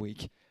 very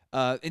weak.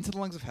 Into the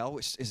Lungs of Hell,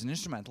 which is an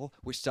instrumental,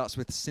 which starts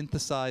with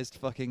synthesized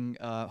fucking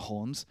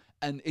horns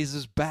and is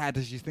as bad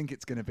as you think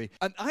it's going to be.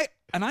 And I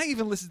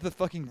even listened to the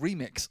fucking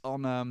remix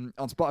on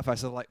Spotify.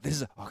 So like, this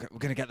is okay, we're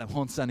going to get them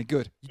horns sounding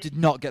good. You did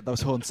not get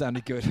those horns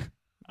sounding good.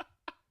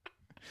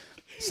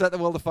 Set the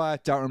World Afire.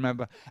 Don't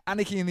remember.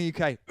 Anarchy in the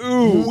UK.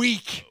 Ooh.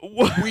 Weak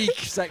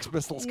Sex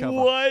Pistols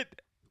cover.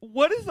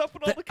 What is up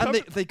with all the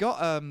covers? And they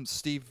got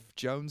Steve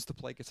Jones to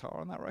play guitar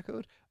on that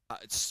record.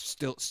 It's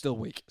still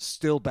weak.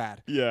 Still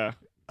bad. Yeah.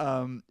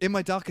 In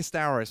My Darkest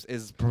Hour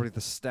is probably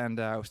the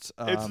standout. It's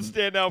a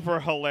standout for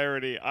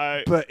hilarity.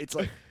 But it's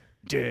like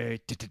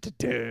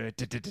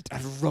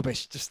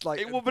rubbish. Just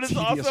like but it's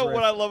also riff.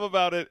 What I love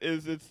about it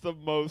is it's the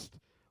most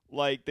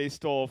like they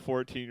stole a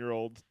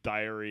 14-year-old's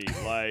diary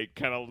like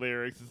kind of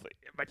lyrics. It's like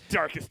in my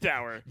darkest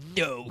hour.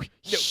 No,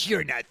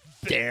 you're not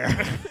there.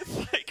 It's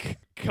like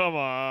come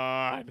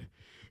on.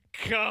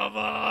 Like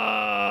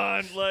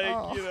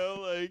you know,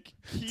 like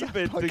keep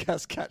it.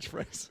 Podcast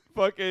catchphrase.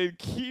 Fucking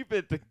keep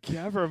it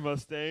together,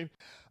 Mustaine.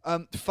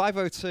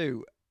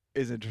 502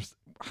 is interesting.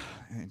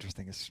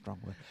 Interesting is a strong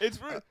word.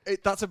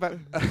 That's about.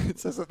 It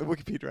says that the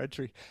Wikipedia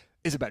entry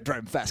is about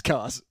driving fast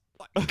cars.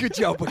 Good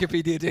job,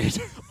 Wikipedia, dude.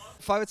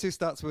 502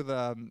 starts with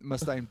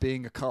Mustaine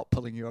being a cop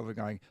pulling you over,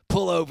 going,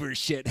 "Pull over,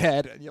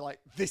 shithead," and you're like,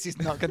 "This is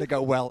not going to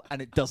go well," and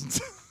it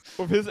doesn't.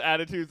 With his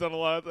attitudes on a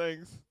lot of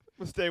things.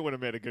 Mustaine would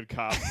have made a good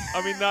cop.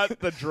 I mean, not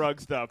the drug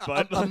stuff,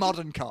 but a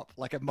modern cop,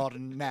 like an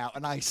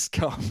ice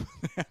cop.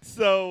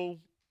 So,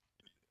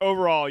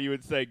 overall, you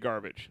would say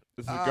garbage.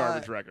 This is a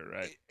garbage record,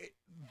 right?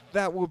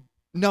 That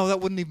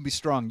wouldn't even be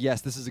strong.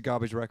 Yes, this is a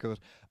garbage record.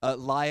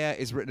 Liar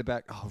is written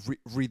about.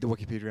 Read the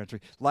Wikipedia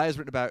entry. Liar is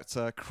written about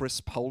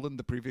Chris Poland,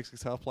 the previous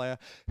guitar player,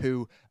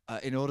 who,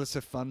 in order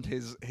to fund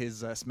his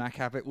smack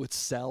habit, would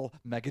sell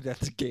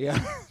Megadeth's gear.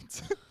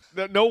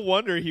 No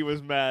wonder he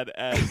was mad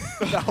at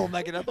the whole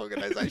Megadeth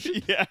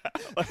organization. Yeah.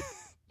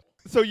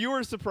 So you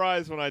were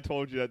surprised when I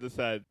told you that this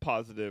had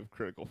positive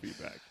critical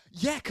feedback.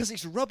 Yeah, because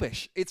it's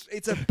rubbish.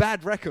 It's a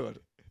bad record.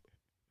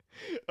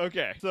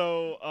 Okay.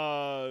 So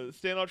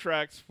standout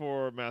tracks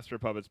for Master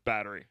of Puppets,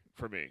 Battery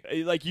for me.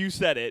 Like you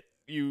said it.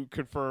 You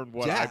confirmed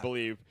what I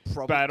believe.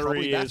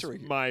 Battery is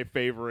my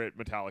favorite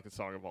Metallica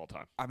song of all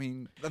time. I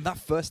mean, and that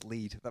first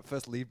lead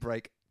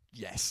break.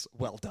 Yes,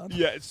 well done.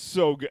 Yeah, it's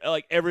so good.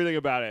 Like everything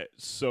about it,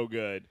 so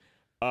good.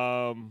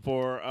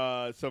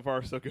 For So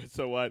Far So Good,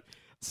 So What?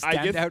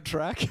 Standout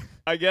track.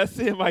 I guess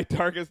In My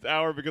Darkest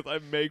Hour because I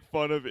make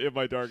fun of In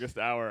My Darkest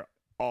Hour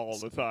all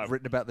the time.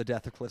 Written about the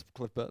death of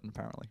Cliff Burton,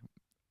 apparently.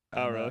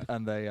 Oh, really?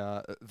 And they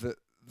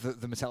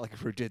the Metallica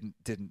crew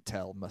didn't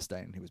tell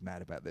Mustaine he was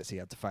mad about this. He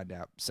had to find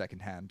out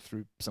secondhand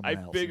through someone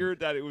else. I figured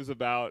that it was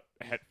about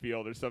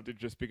Hetfield or something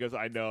just because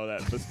I know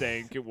that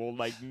Mustaine will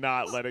like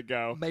not let it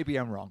go. Maybe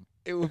I'm wrong.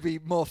 It would be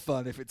more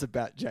fun if it's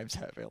about James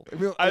Hetfield.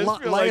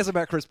 Liar's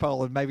about Chris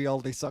Poland. Maybe all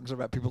these songs are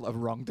about people that have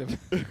wronged him.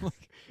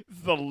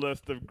 It's a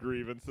list of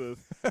grievances.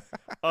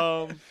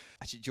 Actually,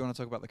 do you want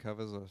to talk about the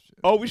covers?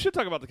 Oh, we should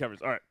talk about the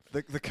covers. All right.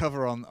 The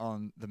cover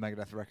on the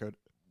Megadeth record,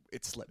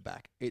 it's slipped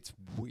back. It's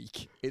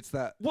weak. It's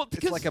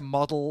like a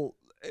model.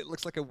 It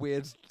looks like a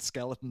weird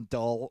skeleton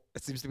doll.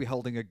 It seems to be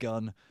holding a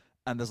gun.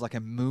 And there's like a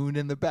moon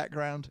in the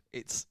background.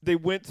 They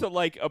went to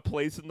like a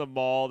place in the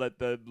mall that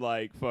did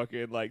like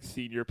fucking like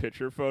senior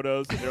picture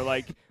photos, and they're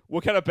like,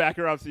 "What kind of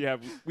backgrounds do you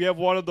have?" We have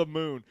one of the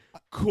moon.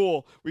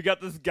 Cool. We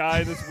got this guy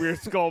in this weird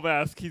skull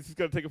mask. He's just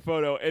gonna take a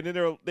photo, and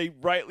then they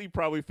rightly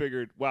probably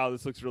figured, "Wow,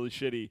 this looks really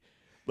shitty.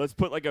 Let's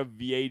put like a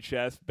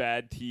VHS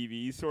bad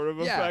TV sort of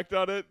effect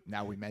on it."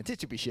 Now we meant it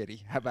to be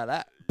shitty. How about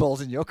that? Balls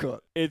in your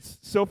court. It's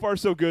So Far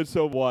So Good,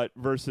 So What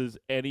versus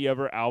any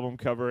other album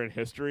cover in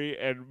history,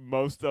 and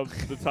most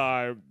of the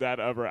time that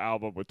other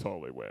album would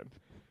totally win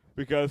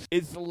because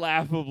it's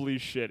laughably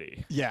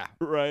shitty. Yeah.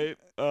 Right?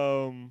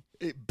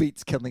 It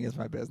beats Killing Is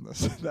My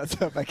Business. That's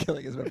how bad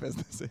Killing Is My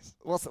Business is.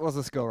 What's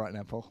the score right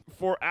now, Paul?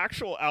 For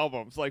actual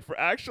albums, like for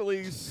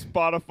actually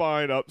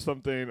Spotifying up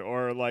something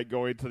or like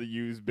going to the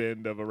used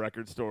bin of a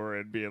record store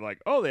and being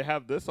like, "Oh, they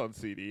have this on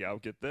CD. I'll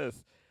get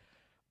this."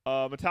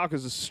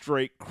 Metallica's just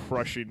straight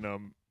crushing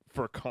them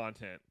for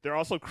content. They're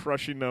also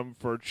crushing them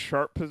for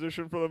chart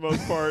position for the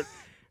most part,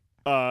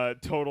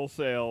 total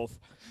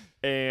sales,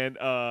 and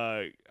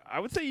I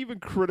would say even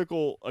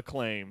critical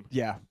acclaim.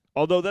 Yeah.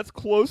 Although that's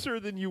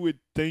closer than you would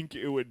think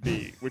it would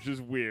be, which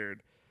is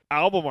weird.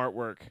 Album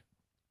artwork.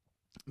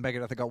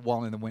 Megadeth got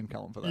 1 in the win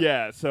column for that.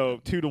 Yeah, so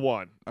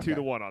 2-1. Okay.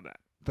 2-1 on that.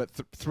 But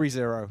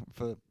 3-0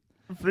 for...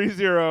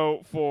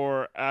 3-0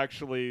 for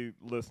actually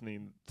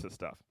listening to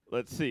stuff.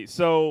 Let's see.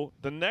 So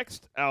the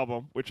next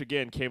album, which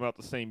again came out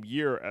the same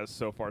year as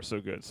So Far So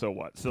Good, So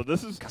What? So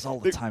this is... Because all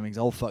the timing's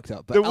all fucked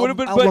up. But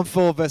album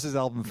 4 versus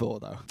album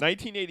 4, though.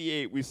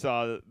 1988, we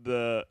saw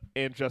the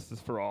And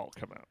Justice for All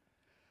come out.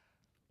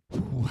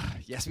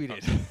 Yes, we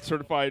did.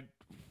 Certified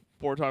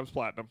 4 times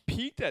platinum.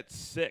 Peaked at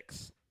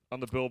 6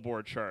 on the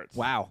Billboard charts.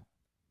 Wow.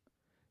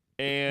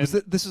 And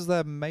this was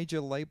their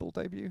major label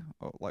debut?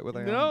 Or like were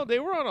they No, on? they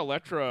were on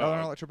Elektra. Oh, they were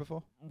on Elektra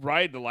before?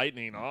 Ride the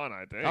Lightning on,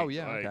 I think. Oh,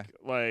 yeah, okay.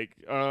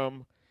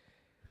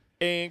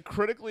 And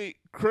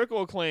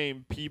critical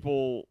acclaim,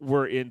 people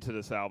were into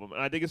this album,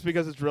 and I think it's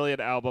because it's really an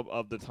album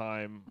of the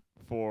time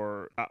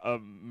for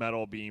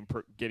metal being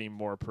getting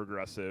more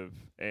progressive,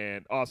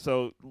 and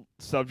also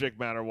subject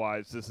matter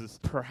wise, this is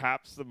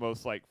perhaps the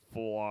most like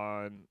full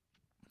on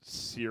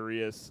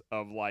serious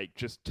of like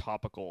just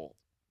topical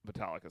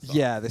Metallica songs.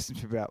 Yeah, this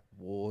seems to be about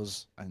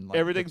wars and like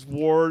Everything's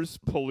wars,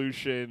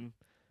 pollution,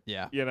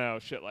 yeah.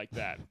 shit like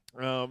that.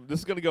 This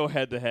is gonna go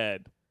head to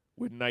head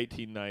with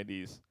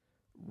 1990s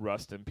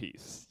Rust in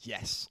Peace.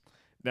 Yes.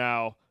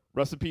 Now,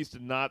 Rust in Peace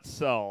did not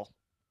sell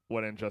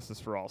what And Justice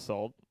for All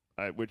sold,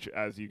 which,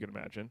 as you can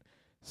imagine,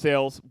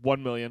 sales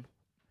 1 million.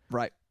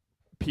 Right.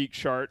 Peak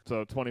chart,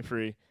 so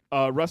 23.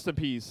 Rust in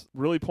Peace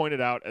really pointed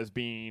out as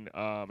being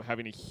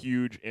having a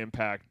huge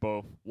impact,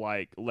 both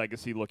like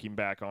legacy looking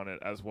back on it,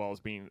 as well as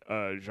being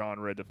a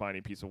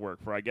genre-defining piece of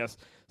work for, I guess,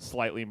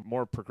 slightly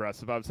more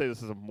progressive. I would say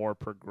this is a more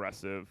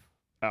progressive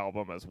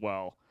album as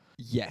well.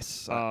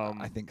 Yes,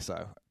 I think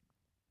so.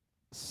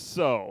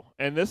 So,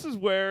 and this is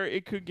where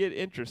it could get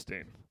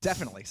interesting.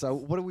 Definitely. So,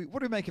 what do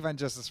we make of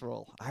Injustice for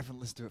All? I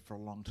haven't listened to it for a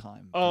long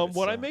time.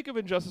 What I make of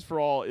Injustice for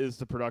All is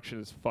the production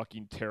is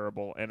fucking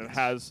terrible, and it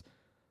has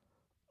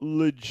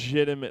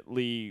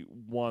legitimately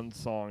one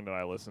song that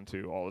I listen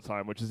to all the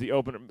time, which is the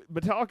opener.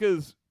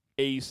 Metallica's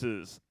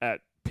aces at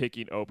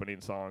picking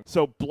opening songs.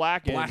 So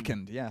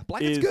Blackened, yeah,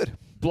 Blackened's good.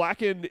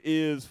 Blackened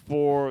is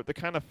for the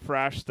kind of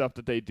thrash stuff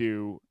that they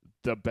do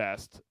the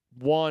best.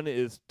 One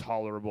is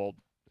tolerable.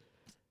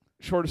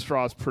 Shortest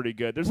Straw is pretty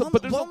good.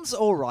 One's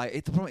all right.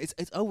 The problem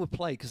it's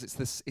overplayed because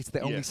it's the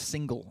only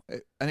single,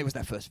 and it was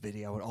their first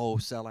video. And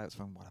sellouts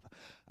from whatever.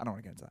 I don't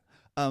want to get into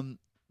that.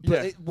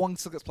 But one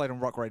still gets played on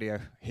rock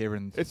radio here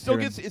in it still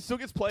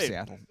gets played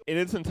Seattle in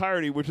its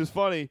entirety, which is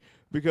funny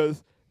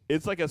because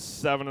it's like a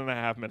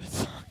 7.5 minute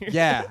song.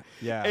 Yeah.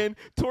 And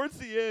towards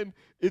the end,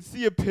 it's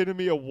the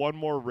epitome of one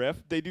more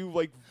riff. They do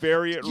like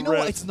variant riffs. You know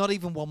what? It's not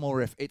even one more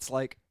riff. It's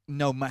like,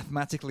 no,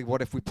 mathematically,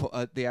 what if we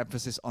put the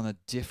emphasis on a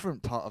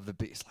different part of the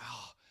beat? It's like,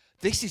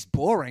 this is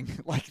boring.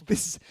 Like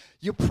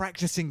you're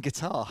practicing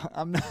guitar.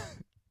 I'm not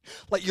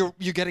like you're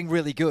getting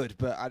really good,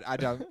 but I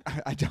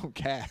don't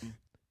care.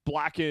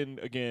 Blackened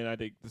again. I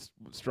think the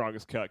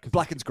strongest cut.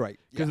 Blackened's great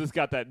because it's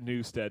got that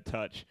Newstead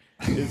touch.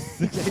 It's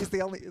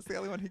the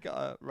only one he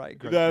got right.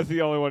 Great. That's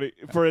the only one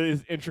for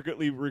his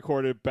intricately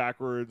recorded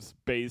backwards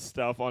bass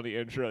stuff on the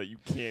intro that you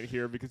can't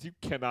hear because you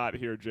cannot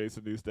hear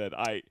Jason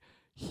Newsted.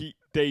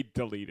 They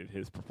deleted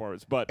his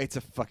performance, but it's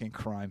a fucking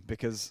crime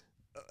because,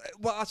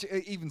 well,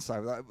 actually, even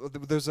so,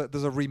 there's a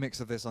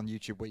remix of this on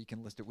YouTube where you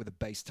can list it with the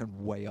bass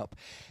turned way up.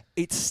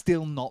 It's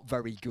still not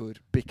very good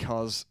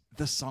because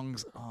the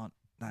songs aren't.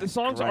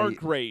 Aren't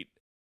great.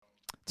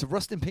 To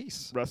Rust in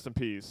Peace. Rest in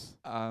peace.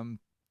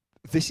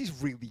 This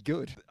is really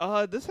good.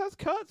 This has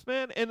cuts,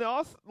 man, and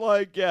also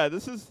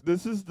this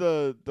is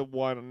the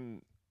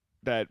one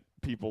that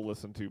people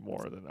listen to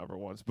more than ever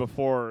once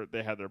before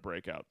they had their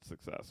breakout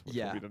success, which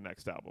will be the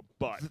next album.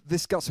 But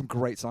this got some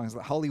great songs.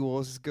 Like Holy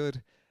Wars is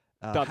good.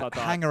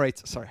 Hangar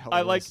 8. Sorry,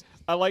 I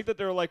like that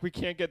they're like we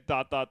can't get ...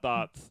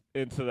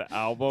 into the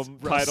album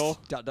title. ...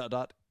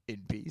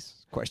 in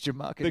peace? Question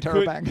mark.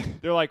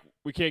 Interrobang. They're like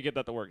we can't get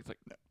that to work. It's like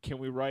can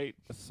we write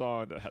a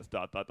song that has ...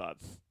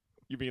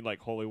 You mean like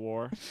Holy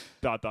War? ...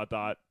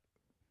 The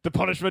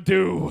punishment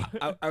due.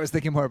 I was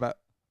thinking more about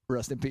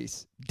Rust in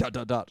Peace. ...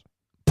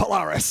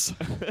 Polaris,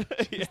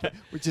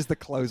 which is the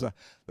closer.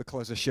 The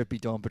closer should be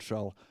Dawn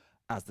Patrol,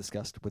 as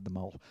discussed with the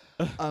mole.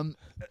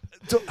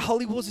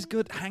 Holy Wars is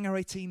good. Hangar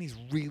 18 is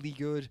really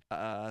good.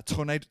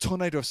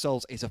 Tornado of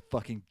Souls is a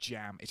fucking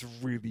jam. It's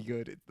really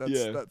good.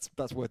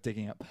 That's worth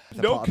digging up.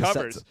 No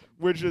covers,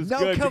 which is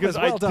good because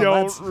I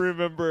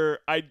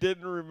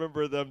didn't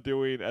remember them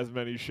doing as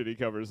many shitty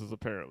covers as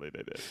apparently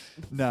they did.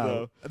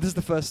 No, this is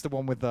the first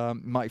one with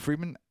Marty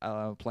Friedman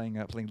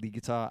playing lead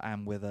guitar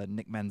and with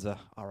Nick Menza,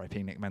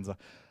 R.I.P. Nick Menza,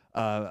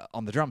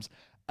 on the drums.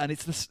 And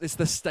it's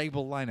the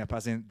stable lineup,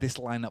 as in this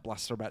lineup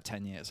lasts for about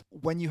 10 years.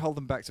 When you hold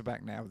them back to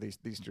back now,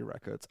 these two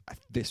records,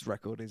 this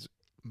record is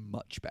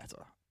much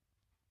better.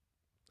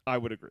 I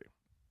would agree.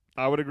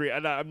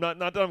 And I'm not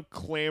that I'm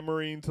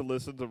clamoring to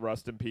listen to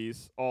Rust in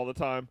Peace all the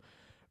time,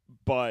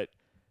 but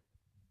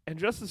And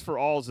Justice for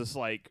All is just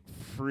like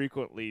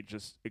frequently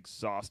just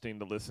exhausting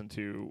to listen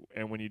to.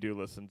 And when you do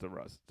listen to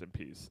Rust in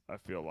Peace, I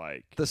feel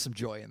like there's some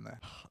joy in there.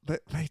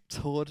 They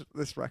toured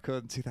this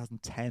record in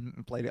 2010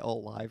 and played it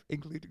all live,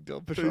 including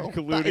Dawn Patrol.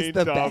 Including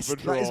Dawn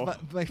Patrol.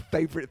 That is my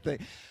favorite thing.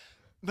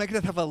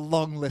 Megadeth have a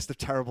long list of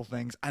terrible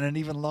things and an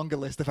even longer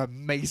list of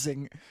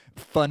amazing,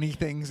 funny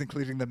things,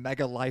 including the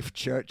Mega Life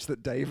Church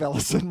that Dave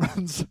Ellison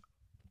runs.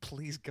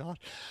 Please God.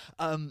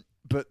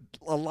 But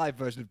a live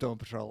version of Dawn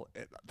Patrol,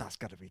 that's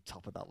got to be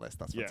top of that list.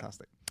 That's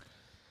fantastic.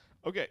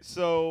 Okay,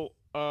 so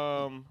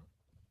standout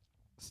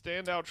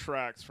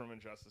tracks from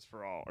Injustice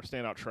for All, or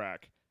standout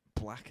track.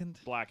 Blackened.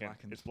 It's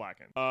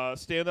Blackened.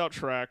 Standout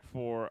track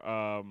for...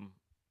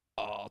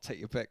 I'll take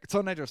your pick.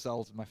 Tornado of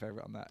Souls is my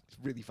favorite on that. It's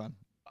really fun.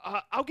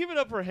 I'll give it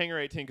up for Hangar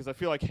 18 because I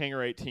feel like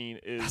Hangar 18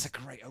 is. That's a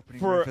great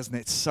opening riff, isn't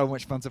it? It's so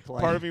much fun to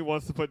play. Part of me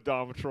wants to put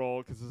Dawn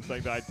Patrol because it's a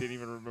thing that I didn't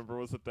even remember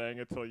was a thing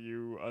until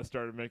you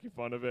started making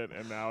fun of it,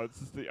 and now it's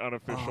just the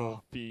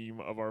unofficial theme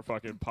of our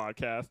fucking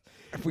podcast.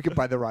 If we could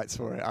buy the rights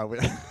for it, I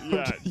would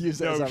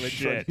use it as our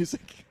intro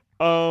music.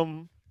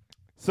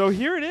 So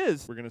here it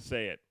is. We're gonna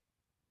say it.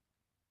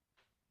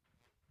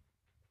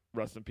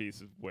 Rest in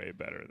Peace is way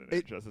better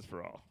than Justice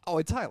for All. Oh,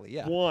 entirely,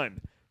 yeah.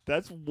 One.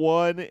 That's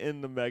one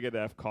in the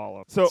Megadeth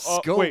column. So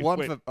wait.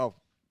 for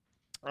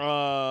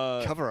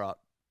cover art.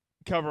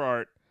 Cover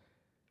art.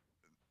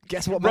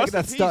 Guess what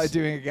Megadeth started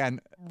doing again?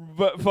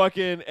 But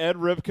fucking Ed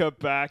Ripka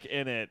back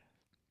in it,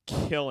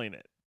 killing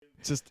it.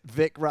 Just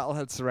Vic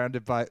Rattlehead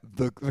surrounded by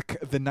the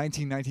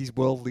 1990s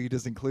world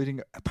leaders,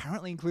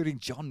 apparently including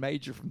John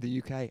Major from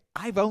the UK.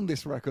 I've owned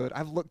this record.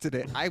 I've looked at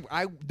it.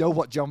 I know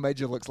what John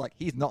Major looks like.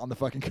 He's not on the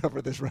fucking cover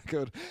of this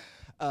record.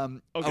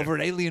 Over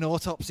an alien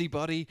autopsy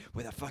body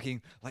with a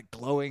fucking like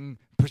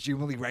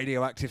presumably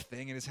radioactive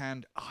thing in his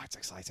hand. Oh, it's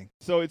exciting.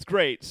 So it's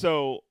great.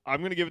 So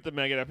I'm gonna give it to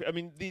Megadeth. I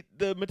mean, the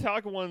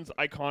Metallica one's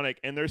iconic,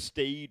 and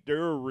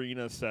their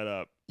arena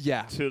setup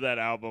to that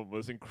album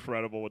was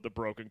incredible with the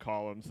broken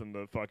columns and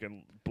the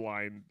fucking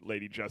blind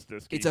Lady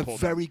Justice. It's a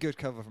very good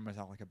cover from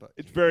Metallica, but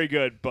it's very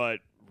good. But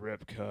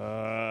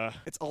Ripka.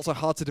 It's also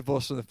hard to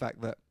divorce from the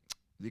fact that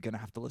you're gonna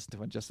have to listen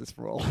to Injustice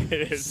for All.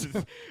 It is.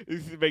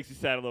 It makes you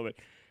sad a little bit.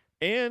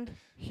 And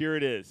here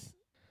it is.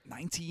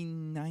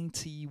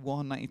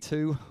 1991,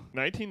 92.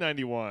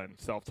 1991,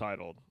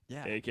 self-titled.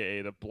 Yeah.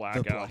 A.k.a. the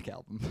Black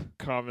Album.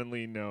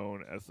 Commonly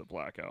known as the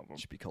Black Album. It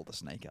should be called the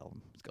Snake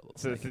Album. It's got a little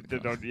snake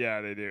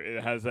they do.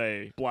 It has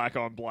a black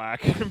on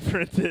black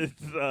printed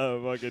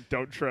fucking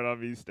Don't Tread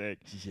on Me stake.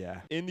 Yeah.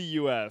 In the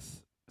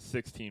U.S.,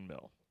 16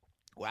 mil.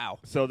 Wow.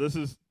 So this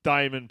is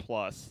Diamond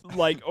Plus.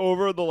 Like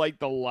over the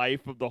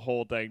life of the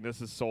whole thing,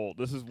 this is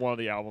one of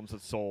the albums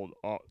that sold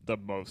the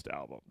most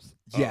albums.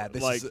 Yeah,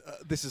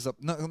 this is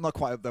not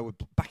quite up there.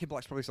 Back in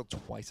Black's probably sold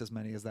twice as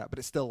many as that, but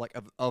it's still like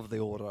of the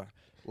order.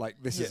 Like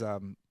this is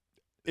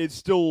it's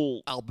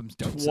still albums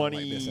don't sell like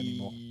this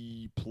anymore.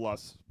 20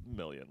 plus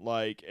million,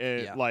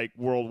 like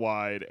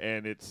worldwide,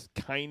 and it's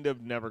kind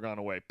of never gone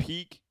away.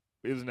 Peak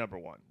is number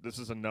one. This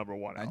is a number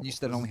one album. And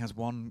Newsted only has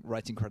one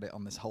writing credit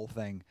on this whole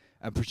thing,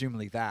 and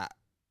presumably that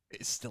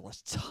is still a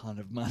ton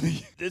of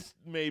money. This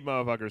made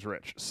motherfuckers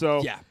rich.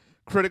 So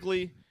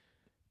critically,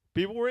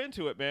 people were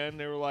into it, man.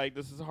 They were like,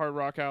 "This is a hard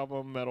rock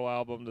album, metal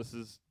album. This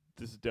is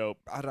dope."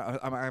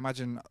 I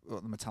imagine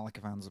the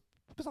Metallica fans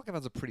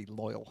are pretty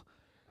loyal.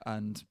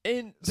 And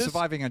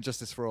surviving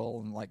Injustice for All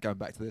and like going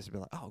back to this would be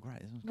like, oh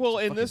great. Well,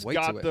 and this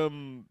got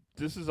them.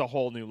 This is a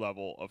whole new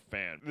level of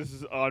fan. This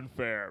is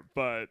unfair,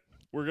 but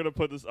we're gonna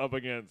put this up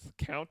against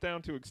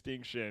Countdown to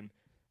Extinction,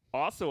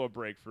 also a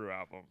breakthrough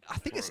album. I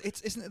think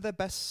isn't it their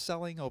best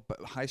selling or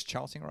highest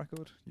charting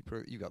record?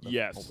 You got that.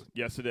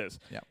 Yes, it is.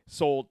 Yeah,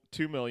 sold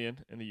 2 million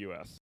in the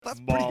U.S. That's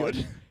pretty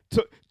good.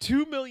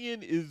 2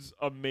 million is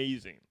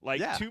amazing.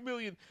 Like 2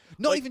 million.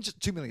 Not even just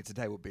 2 million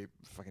today would be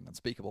fucking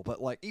unspeakable. But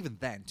like even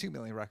then, 2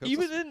 million records.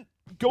 Even then,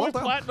 going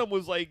platinum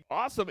was like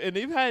awesome, and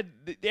they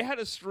had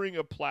a string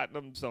of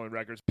platinum selling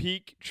records.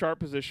 Peak chart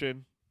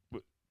position.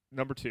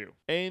 Number 2,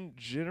 and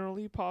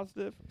generally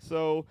positive.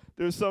 So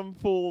there's some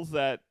fools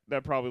that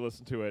probably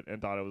listened to it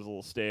and thought it was a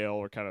little stale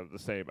or kind of the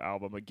same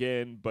album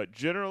again, but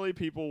generally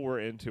people were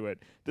into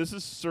it. This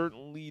is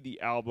certainly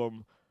the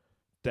album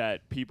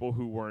that people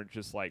who weren't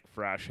just like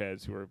thrash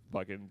heads who were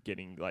fucking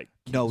getting like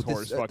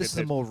this is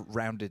a more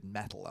rounded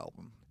metal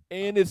album.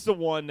 And it's the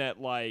one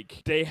that,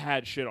 like, they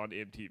had shit on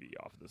MTV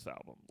off of this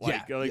album.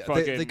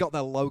 They got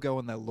their logo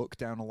and their look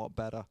down a lot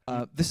better.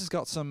 This has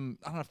got some,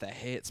 I don't know if they're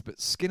hits,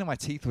 but Skin of My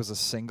Teeth was a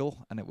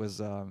single, and it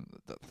was, I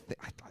don't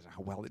know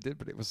how well it did,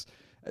 but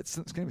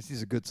Skin of My Teeth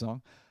is a good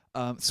song.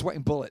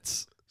 Sweating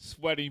Bullets.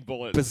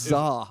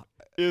 Bizarre.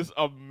 Is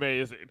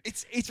amazing.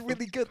 It's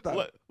really good,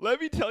 though.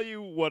 Let me tell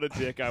you what a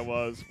dick I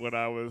was when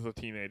I was a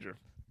teenager.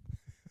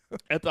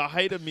 At the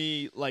height of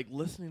me, like,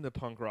 listening to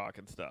punk rock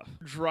and stuff.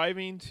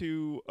 Driving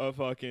to a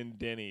fucking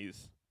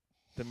Denny's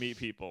to meet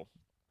people.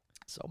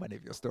 So many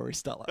of your stories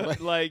start that way.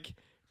 Like,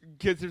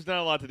 because there's not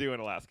a lot to do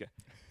in Alaska.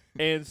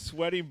 And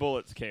Sweating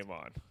Bullets came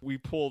on. We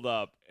pulled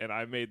up, and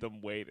I made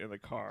them wait in the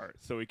car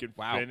so we could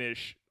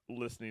finish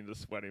listening to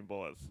Sweating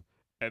Bullets.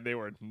 And they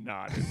were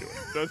not into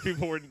it. Those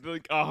people were,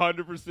 like,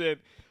 100%,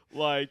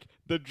 like,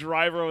 the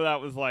driver of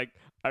that was like,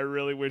 I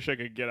really wish I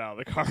could get out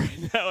of the car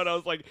right now. And I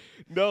was like,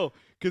 no,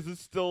 because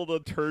it's still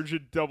the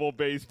turgid double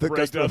bass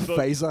breakdown. The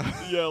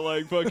phaser. Yeah,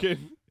 like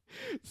fucking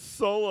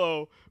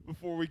solo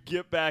before we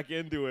get back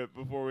into it,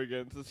 before we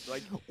get into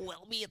like,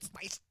 well, it's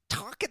nice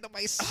talking to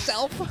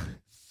myself.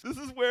 This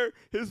is where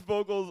his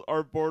vocals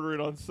are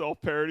bordering on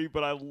self-parody,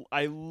 but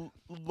I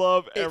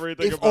love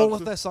everything about it. If all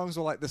of their songs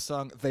were like this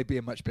song, they'd be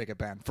a much bigger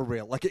band, for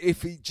real. Like,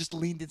 if he just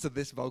leaned into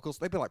this vocals,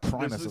 they'd be like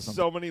Primus or something. There's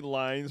so many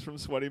lines from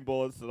Sweating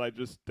Bullets that I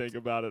just think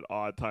about at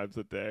odd times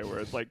a day, where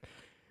it's like,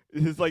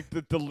 His like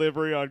the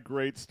delivery on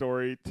Great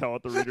Story Tell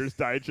at the Reader's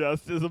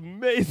Digest is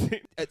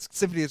amazing. It's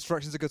Symphony of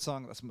Destruction's a good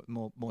song. That's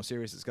more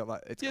serious. It's got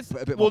like it's Yes.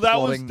 a bit Well, more that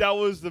plodding.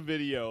 was the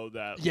video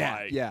that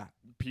yeah.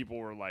 people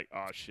were like,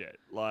 oh shit,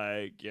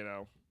 like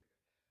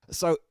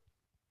So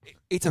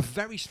it's a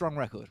very strong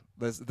record.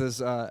 There's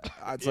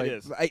I'd say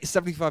is.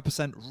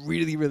 75%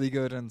 really really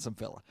good and some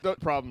filler. The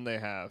problem they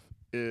have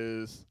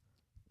is,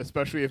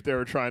 especially if they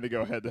were trying to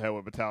go head to head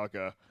with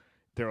Metallica,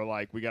 they were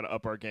like, we got to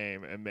up our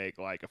game and make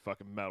like a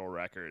fucking metal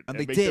record. And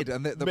they did.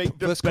 And the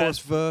first chorus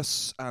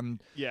verse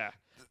and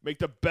make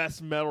the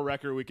best metal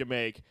record we can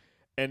make.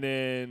 And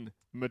then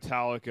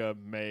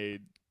Metallica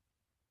made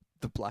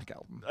the Black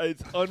Album.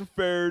 It's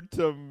unfair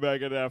to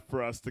Megadeth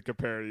for us to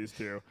compare these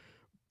two,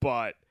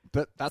 but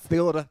that's the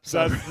order.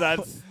 So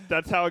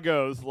that's how it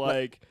goes.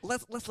 Like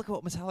let's look at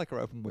what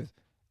Metallica opened with.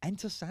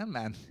 Enter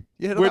Sandman.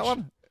 You heard of that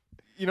one?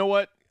 You know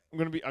what? I'm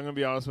gonna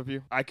be honest with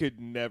you. I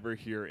could never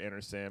hear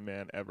Enter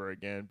Sandman ever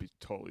again. Be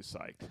totally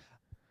psyched.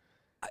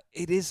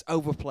 It is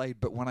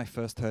overplayed, but when I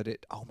first heard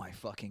it, oh my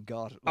fucking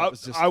god! I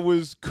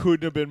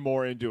couldn't have been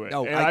more into it.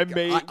 No,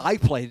 and I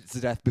played it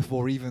to death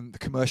before even the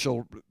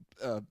commercial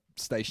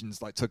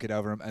stations like took it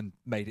over and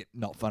made it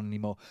not fun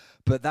anymore.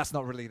 But that's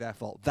not really their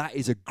fault. That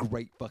is a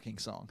great fucking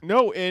song.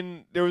 No,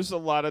 and there was a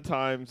lot of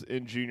times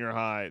in junior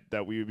high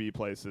that we would be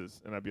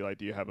places, and I'd be like,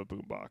 "Do you have a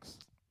boombox?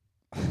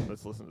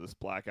 Let's listen to this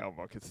Black Album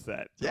on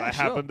cassette." Yeah, I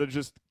happened to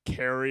just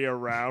carry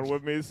around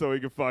with me so we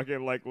could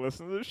fucking like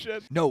listen to this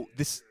shit. No,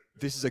 this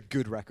is a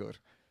good record.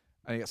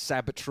 And you got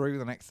Sad But True,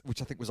 the next,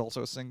 which I think was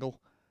also a single.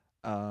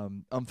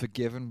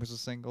 Unforgiven was a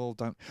single.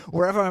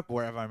 Wherever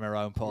I'm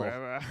around, Paul.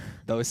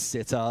 Those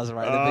sitars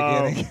right at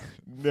the beginning.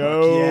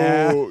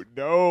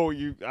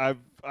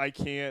 I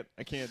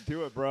can't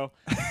do it, bro.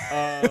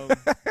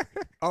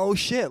 Oh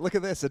shit! Look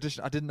at this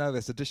edition. I didn't know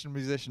this. Additional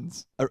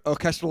musicians,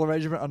 orchestral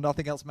arrangement, and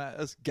Nothing Else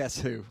Matters. Guess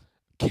who?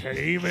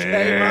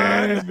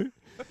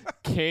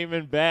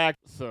 Cayman back.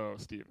 So,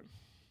 Steven,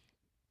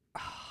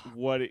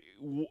 what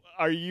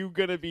are you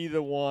gonna be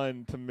the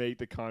one to make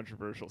the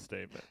controversial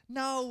statement?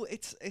 No,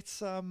 it's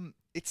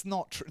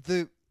not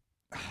true.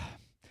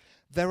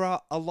 There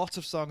are a lot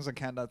of songs on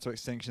Countdown to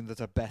Extinction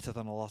that are better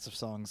than a lot of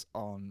songs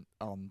on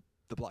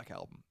the Black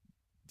Album.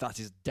 That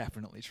is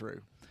definitely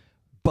true,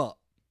 but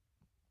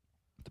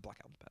the Black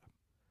Album's better.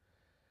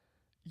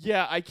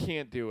 Yeah, I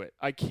can't do it.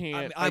 I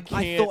can't. I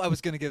thought I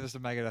was going to give this a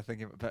Megadeth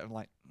thing, but I'm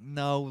like,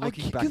 no.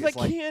 Looking back,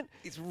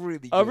 it's really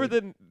good. Other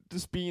than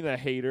just being a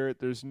hater,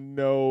 there's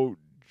no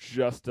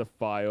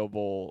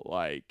justifiable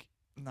like.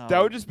 No.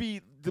 That would just be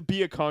to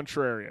be a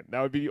contrarian.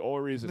 That would be the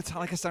only reason.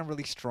 Metallica sound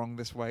really strong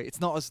this way. It's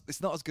not as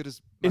good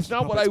as. It's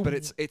not what I. But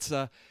it's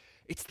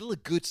still a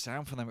good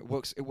sound for them. It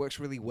works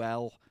really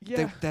well.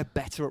 Yeah. They're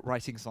better at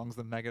writing songs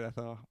than Megadeth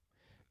are.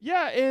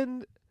 Yeah,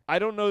 and I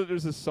don't know that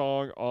there's a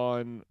song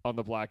on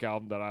the Black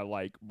Album that I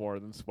like more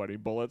than Sweating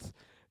Bullets.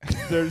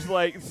 There's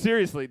like,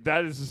 seriously,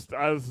 that is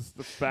just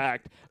the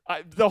fact.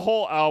 The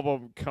whole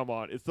album, come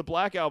on. It's the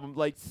Black Album.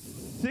 Like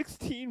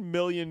 16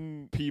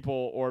 million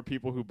people or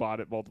people who bought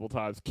it multiple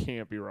times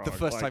can't be wrong. The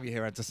first time you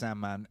hear Enter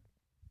Sandman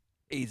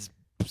is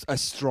a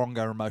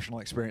stronger emotional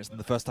experience than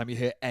the first time you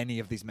hear any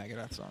of these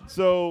Megadeth songs.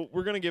 So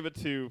we're gonna give it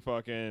to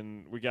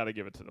we gotta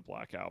give it to the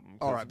Black Album.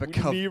 All right, but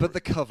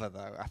the cover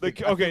though.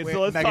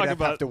 So let's Megadeth talk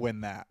about. Have to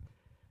win that.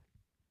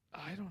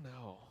 I don't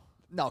know.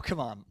 No, come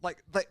on.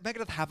 Like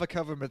Megadeth have a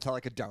cover,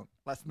 Metallica don't.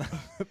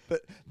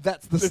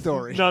 That's the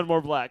story. None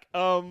more black.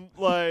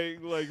 Like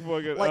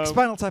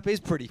Spinal Tap is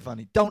pretty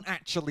funny. Don't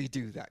actually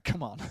do that.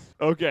 Come on.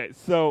 Okay,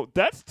 so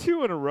that's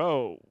 2 in a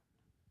row.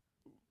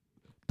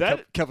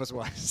 That covers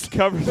wise.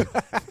 Covers.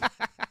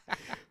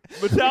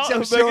 Which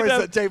I'm sure is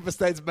that Dave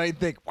Mustaine's main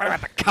thing. What about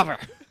the cover?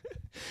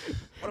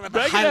 What about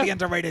the highly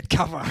underrated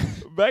cover?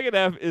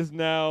 Megadeth is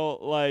now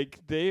like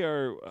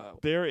they're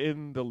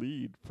in the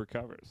lead for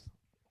covers.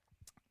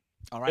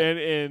 All right,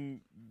 and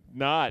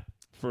not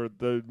for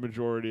the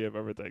majority of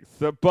everything.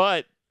 So,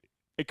 but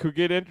it could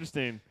get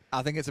interesting.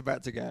 I think it's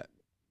about to get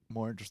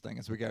more interesting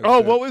as we go. Oh,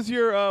 what was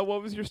your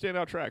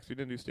standout tracks? We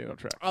didn't do standout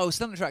tracks. Oh,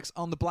 standout tracks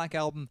on the Black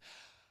Album.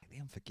 The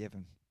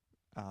Unforgiven.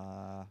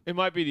 It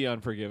might be The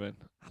Unforgiven.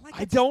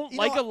 I don't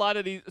like a lot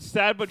of these.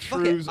 Sad But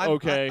True's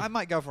okay. I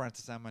might go for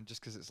Enter Sandman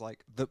just because it's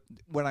like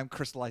when I'm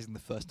crystallizing the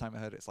first time I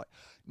heard it, it's like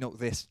no,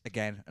 this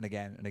again and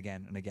again and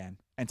again and again.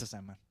 Enter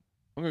Sandman.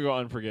 I'm gonna go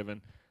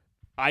Unforgiven.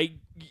 I'm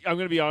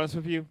gonna be honest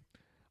with you.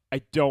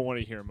 I don't want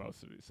to hear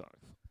most of these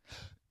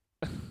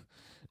songs.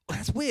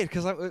 That's weird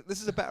because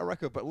this is a better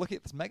record, but look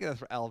at this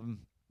Megadeth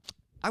album.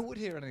 I would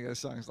hear any of those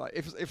songs. Like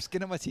if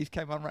Skin on My Teeth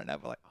came on right now,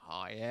 I'd be like,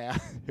 oh yeah,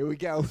 here we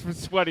go.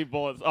 Sweaty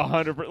Bullets,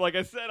 100%. Like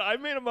I said, I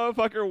made a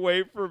motherfucker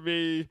wait for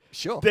me.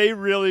 Sure. They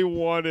really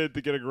wanted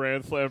to get a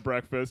Grand Slam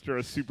breakfast or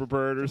a Super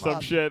Bird or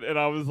some shit, and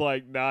I was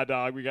like, nah,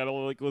 dog, we gotta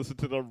like listen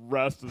to the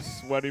rest of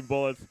Sweaty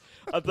Bullets.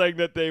 A thing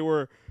that they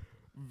were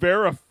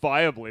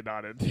verifiably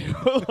not into.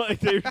 Like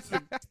they just,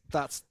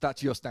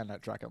 that's your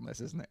standout track on this,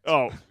 isn't it?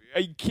 Oh,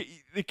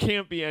 it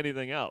can't be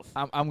anything else.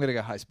 I'm gonna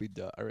go High Speed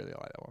Dirt. I really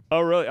like that one.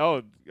 Oh really?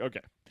 Oh, okay.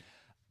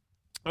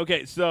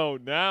 Okay, so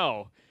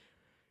now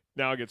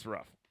it gets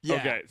rough. Yeah.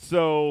 Okay,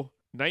 so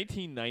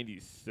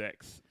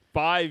 1996,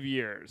 5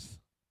 years.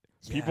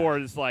 People are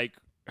just like,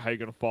 how you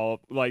gonna follow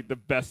up like the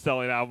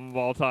best-selling album of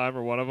all time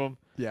or one of them?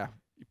 Yeah.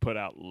 You put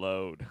out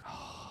Load.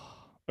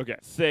 Okay,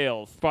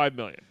 sales 5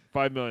 million.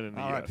 5 million in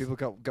the All US. right, people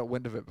got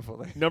wind of it before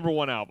they. Number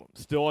one album,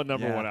 still a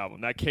number Yeah. one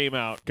album that came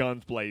out,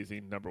 guns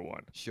blazing, number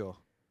one. Sure.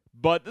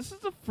 But this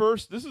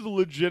is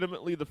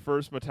legitimately the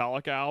first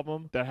Metallica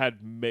album that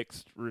had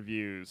mixed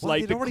reviews. Well,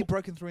 like they'd already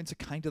broken through into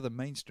kind of the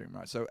mainstream,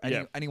 right? So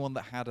anyone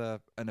that had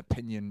an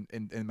opinion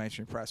in the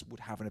mainstream press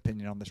would have an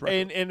opinion on this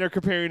record. and they're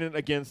comparing it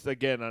against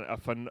again a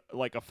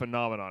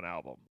Phenomenon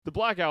album. The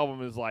Black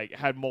Album is like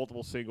had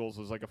multiple singles,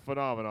 was like a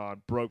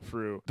phenomenon, broke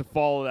through. To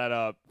follow that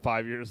up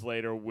 5 years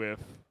later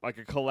with like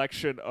a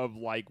collection of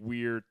like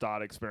weird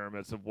thought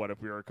experiments of what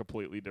if we were a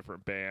completely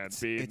different band.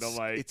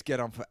 It's get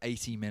on for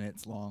 80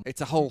 minutes long.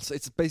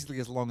 It's basically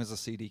as long as a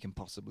CD can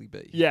possibly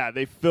be. Yeah,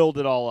 they filled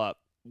it all up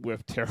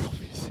with terrible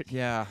music.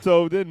 Yeah.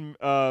 So then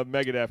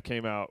Megadeth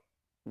came out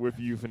with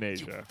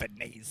Euthanasia.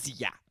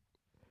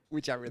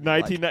 Which I really in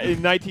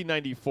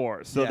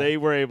 1994. So Yeah. they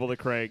were able to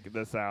crank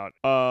this out.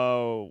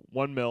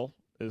 1 mil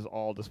is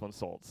all this one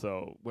sold.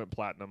 So went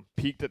platinum.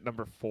 Peaked at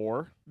number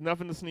 4.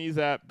 Nothing to sneeze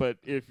at, but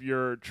if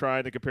you're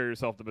trying to compare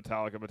yourself to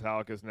Metallica,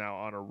 Metallica is now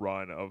on a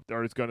run of,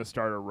 or is going to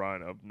start a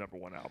run of number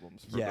one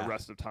albums for the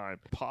rest of time.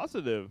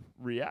 Positive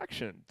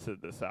reaction to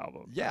this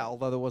album. Yeah,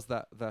 although there was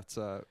that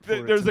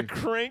There's a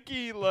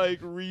cranky like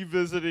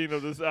revisiting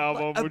of this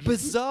album, a which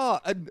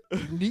bizarre and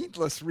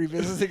needless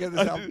revisiting of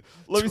this album.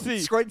 Let me see.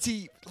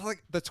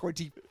 The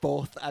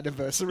 24th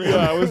anniversary.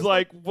 Yeah, I was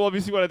like, well, let me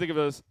see what I think of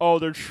this. Oh,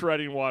 they're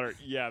shredding water.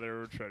 Yeah,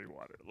 they're shredding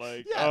water.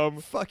 Like,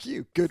 fuck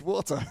you. Good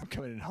water. I'm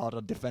coming in hard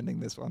on defending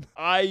this one.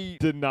 I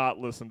did not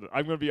listen to.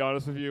 I'm going to be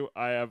honest with you.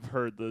 I have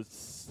heard the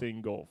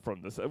single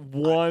from this.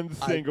 One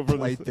single from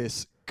this. I played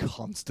this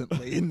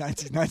constantly in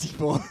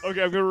 1994.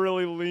 Okay, I'm going to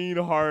really lean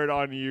hard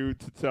on you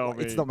to tell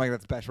me. It's not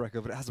Megadeth's best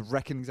record, but it has a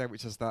Reckoning's out,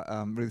 which has that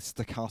really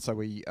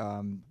staccato-y,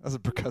 has a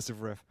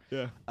percussive riff.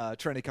 Yeah.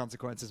 Training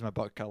Consequences, my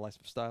Boxcar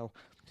Lifestyle.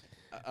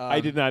 I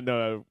did not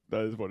know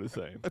that is what it's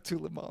saying. A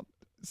tout le monde.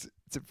 It's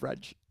in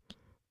French.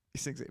 He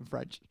sings it in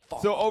French.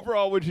 So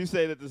overall, would you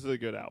say that this is a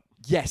good album?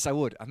 Yes, I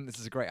would. I think this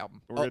is a great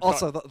album.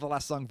 Also, the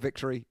last song,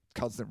 Victory,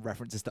 constant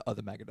references to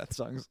other Megadeth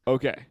songs.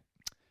 Okay.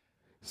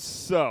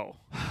 So.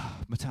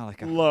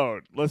 Metallica.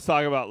 Load. Let's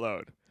talk about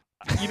Load.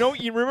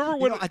 You remember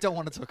when... I don't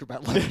want to talk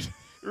about Load.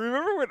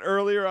 Remember when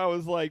earlier I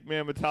was like,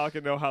 man,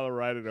 Metallica know how to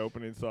write an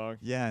opening song?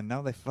 Yeah,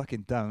 now they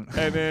fucking don't.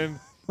 And then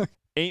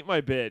Ain't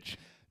My Bitch.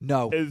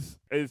 No. Is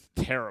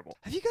terrible.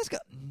 Have you guys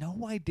got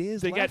no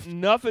ideas They left? got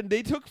nothing.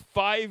 They took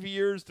 5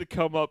 years to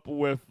come up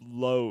with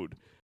Load.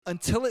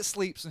 Until It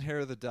Sleeps and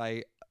Hero of the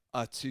Day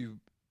are two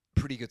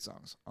pretty good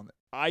songs on it.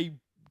 I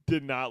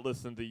did not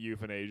listen to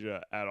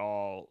Euthanasia at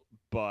all,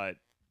 but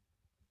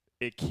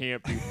it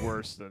can't be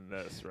worse than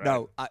this, right?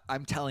 No,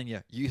 I'm telling you,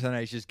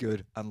 Euthanasia is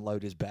good and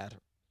Load is bad.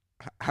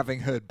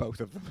 Having heard both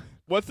of them.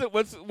 What's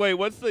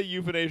the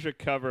Euthanasia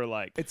cover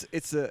like?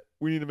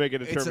 We need to make a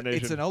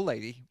determination. It's an old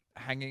lady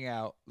hanging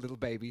out little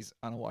babies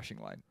on a washing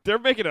line. They're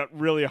making it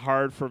really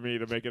hard for me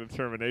to make a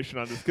determination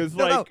on this because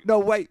no,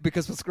 wait,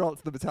 because we'll scroll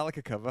to the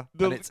Metallica cover.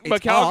 The it's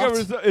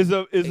Metallica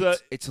cover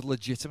it's a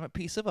legitimate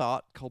piece of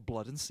art called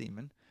Blood and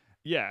Semen.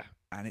 Yeah,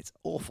 and it's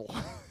awful.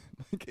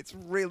 It's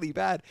really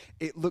bad.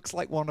 It looks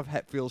like one of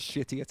Hetfield's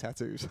shittier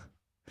tattoos.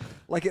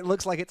 Like it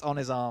looks like it's on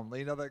his arm.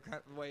 You know that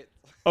kind of way.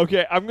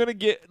 Okay, I'm gonna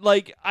get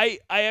I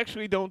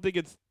actually don't think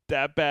it's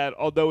that bad,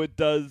 although it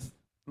does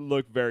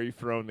look very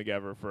thrown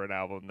together for an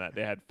album that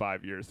they had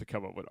 5 years to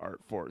come up with art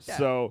for. Yeah.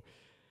 So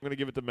I'm gonna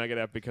give it to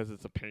Megadeth because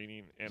it's a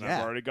painting, and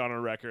I've already gone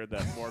on record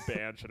that more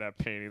bands should have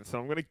paintings. So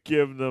I'm gonna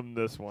give them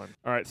this one.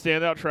 All right,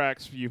 standout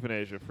tracks for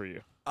Euthanasia for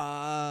you.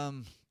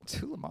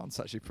 Tout le Monde's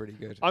actually pretty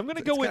good. I'm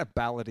gonna go with kind of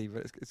ballady,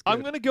 but it's good.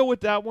 I'm gonna go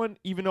with that one,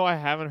 even though I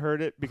haven't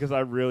heard it because I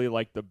really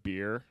like the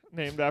beer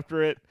named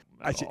after it.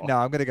 Actually, no,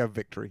 I'm gonna go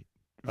Victory.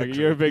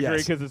 You're Victory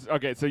because it's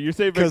okay. So you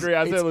say Victory.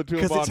 I say Tout le Monde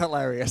because it's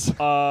hilarious.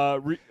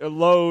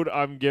 Load.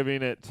 I'm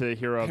giving it to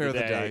Hero of the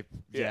Day.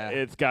 Yeah,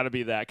 it's got to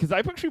be that because I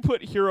actually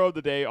put Hero of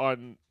the Day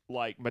on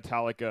like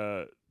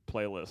Metallica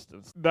playlist.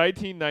 It's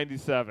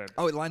 1997.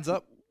 Oh, it lines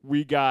up.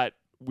 We got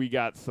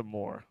some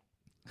more,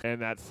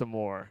 and that's some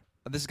more.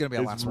 And this is gonna be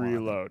our last one.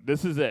 Reload.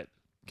 This is it.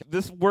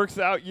 This works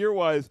out year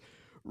wise.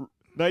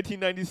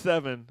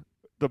 1997.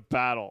 The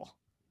battle.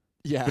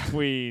 Yeah.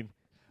 Between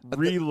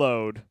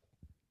Reload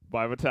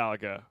by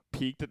Metallica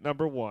peaked at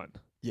number 1.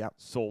 Yep.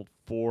 Sold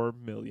 4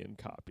 million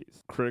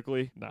copies.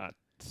 Critically, not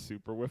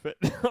super with it.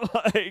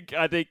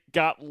 I think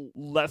got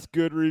less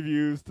good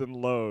reviews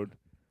than Load.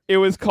 It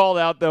was called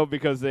out though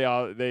because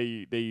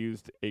they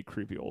used a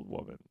creepy old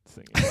woman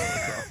singing.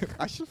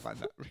 I should find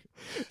that.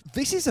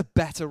 This is a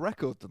better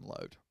record than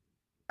Load,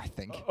 I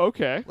think.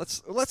 Okay.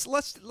 Let's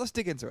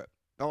dig into it.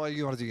 Oh,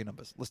 you want to do your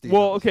numbers? Let's do.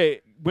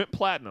 Okay. Went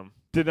platinum.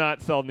 Did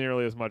not sell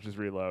nearly as much as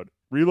Reload.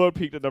 Reload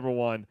peaked at number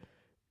 1.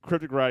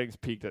 Cryptic Writings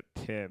peaked at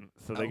 10,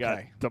 so they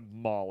got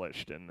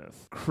demolished in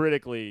this.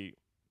 Critically,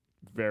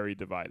 very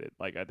divided.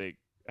 Like I think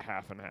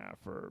half and half,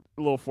 or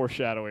a little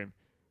foreshadowing.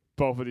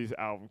 both of these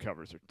album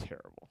covers are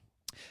terrible.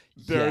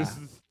 Yeah.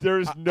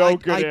 There's no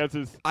good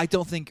answers. I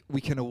don't think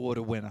we can award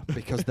a winner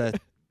because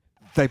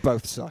they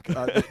both suck.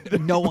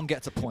 No one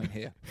gets a point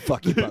here.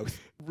 Fuck you both.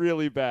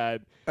 Really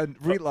bad. And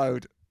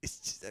Reload.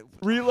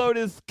 Reload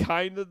is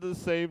kind of the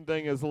same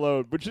thing as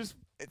Load, which is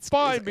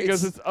fine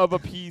because it's of a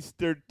piece.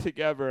 They're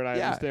together, and I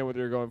understand what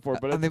they're going for.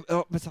 But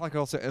Metallica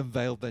also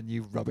unveiled their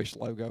new rubbish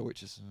logo,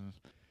 which is.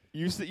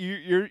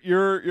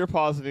 You're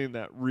positing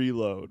that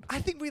Reload.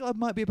 I think Reload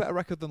might be a better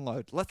record than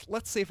Load.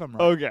 Let's see if I'm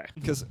right. Okay.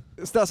 Because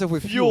it starts off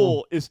with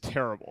Fuel is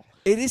terrible.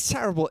 It is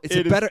terrible.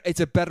 It's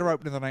a better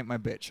opener than Ain't My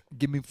Bitch.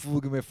 Give me Fuel,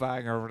 give me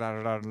fire.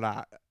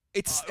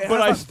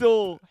 I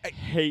still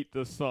hate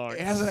the song.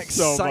 It has an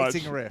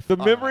exciting riff. The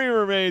Memory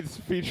Remains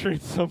featuring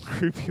some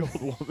creepy old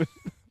woman.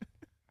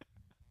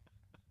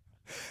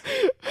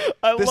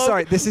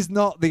 This is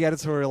not the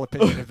editorial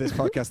opinion of this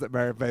podcast that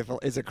Marianne Faithfull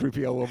is a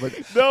creepy old woman.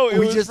 No,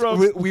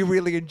 we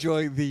really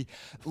enjoy the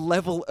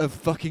level of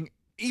fucking.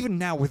 Even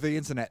now with the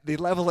internet, the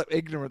level of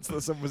ignorance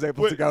that someone was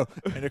able to go,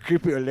 and a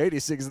creepy old lady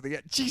sings at the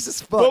end.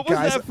 Jesus fuck, guys.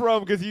 What was that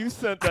from? Because you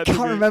sent that I can't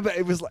remember.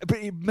 It was like, but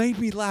it made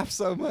me laugh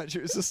so much.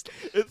 It was just,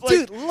 it's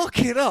dude, look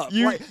it up.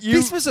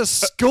 This was a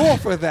score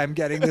for them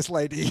getting this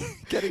lady,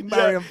 getting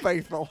Marianne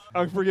Faithfull.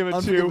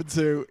 Unforgiven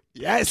 2.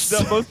 Yes.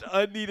 The most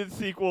unneeded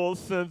sequel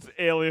since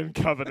Alien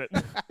Covenant.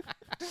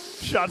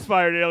 Shots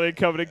fired, Alien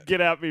Covenant.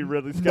 Get at me,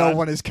 Ridley Scott. No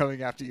one is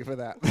coming after you for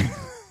that.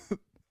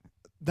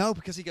 No,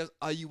 because he goes,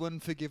 "Are you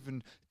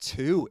Unforgiven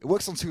 2?" It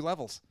works on 2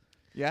 levels.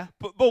 Yeah,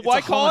 but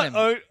why call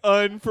it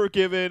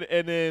Unforgiven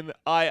and then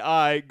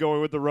I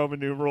going with the Roman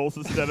numerals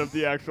instead of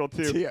the actual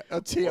 2?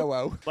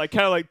 TOO. Like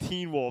kind of like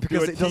Teen Wolf.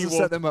 Because it doesn't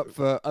set them up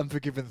for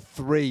Unforgiven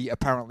 3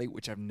 apparently,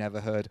 which I've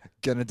never heard.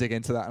 Gonna dig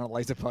into that in a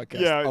later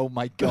podcast. Yeah. Oh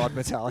my God,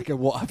 Metallica,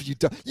 what have you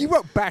done? You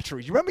wrote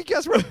Battery. You remember you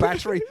guys wrote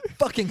Battery?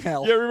 Fucking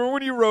hell. Yeah, remember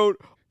when you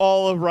wrote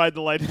all of Ride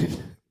the Lightning?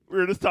 We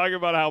were just talking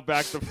about how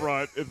back to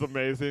front is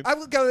amazing. I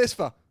will go this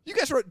far. You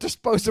guys wrote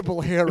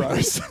Disposable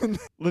Heroes.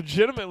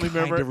 Legitimately,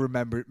 Memory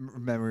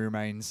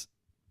Remains.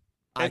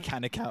 I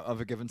kind of count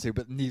Unforgiven 2,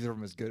 but neither of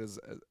them as good as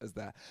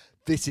that.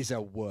 This is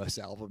a worse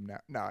album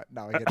now.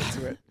 Now I get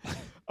into it.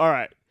 All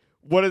right.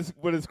 What is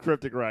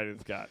Cryptic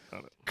Writings got on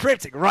it?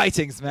 Cryptic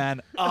Writings,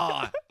 man.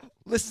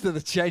 Listen to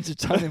the change of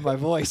tone in my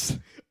voice.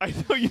 I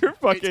know you're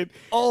fucking... It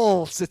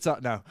all sits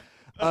up now.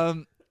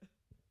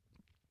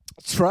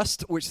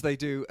 Trust, which they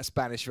do a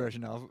Spanish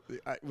version of,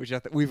 which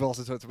we've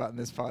also talked about in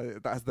this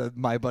part. That's the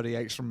My Buddy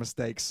Aches from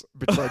Mistakes,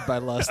 Betrayed by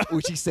Lust,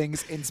 which he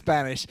sings in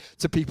Spanish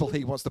to people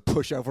he wants to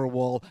push over a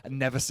wall and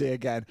never see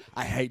again.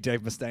 I hate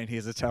Dave Mustaine. He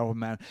is a terrible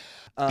man.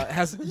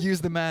 Has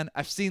Use the Man.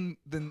 I've seen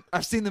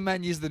the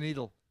man use the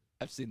needle.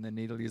 I've seen the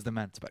needle use the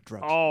man. It's about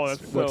drugs. Oh,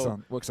 that's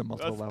works on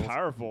multiple levels.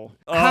 Powerful.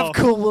 Have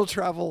Cool Will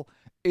Travel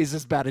is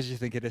as bad as you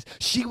think it is.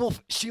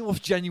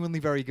 She-Wolf genuinely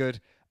very good.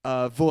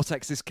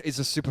 Vortex is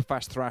a super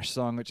fast thrash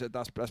song, which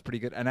that's pretty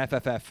good. And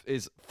FFF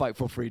is Fight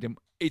for Freedom.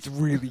 It's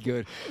really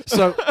good.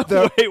 So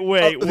the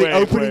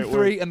opening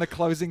 3 and the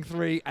closing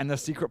 3 and the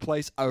Secret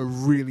Place are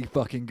really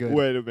fucking good.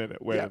 Wait a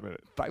minute.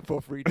 Fight for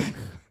Freedom.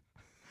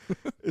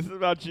 Is it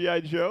about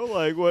G.I. Joe?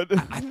 Like what?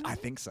 I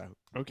think so.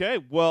 Okay,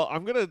 well,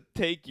 I'm going to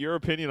take your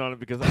opinion on it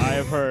because I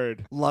have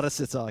heard a lot of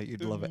sitar.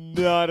 You'd love it.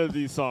 None of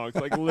these songs.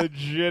 Like,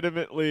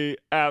 legitimately,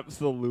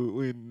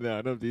 absolutely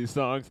none of these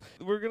songs.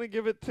 We're going to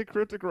give it to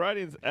Cryptic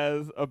Writings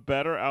as a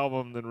better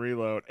album than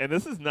Reload. And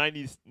this is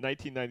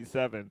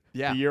 1997,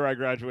 the year I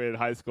graduated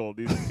high school.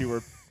 These two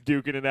were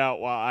duking it out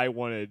while I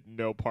wanted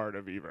no part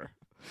of either.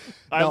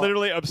 I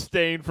literally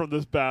abstained from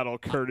this battle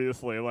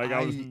courteously. Like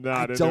I was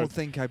not. I don't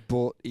think I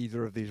bought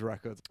either of these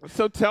records.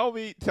 So tell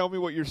me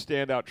what your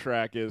standout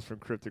track is from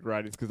Cryptic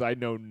Writings, because I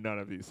know none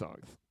of these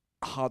songs.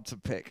 Hard to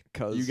pick,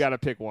 because you got to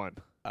pick one.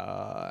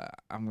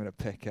 I'm gonna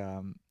pick.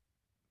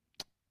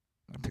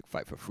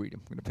 Fight for Freedom.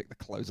 I'm gonna pick the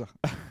closer.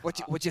 What's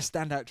your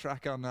standout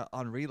track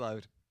on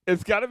Reload?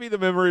 It's got to be The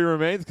Memory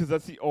Remains, because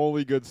that's the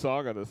only good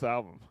song on this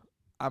album.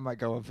 I might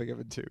go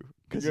Unforgiven 2,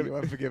 because you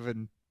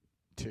Unforgiven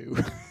 2.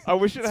 I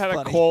wish it had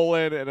a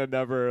colon and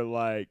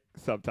another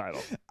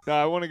subtitle. No,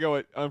 I want to go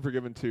with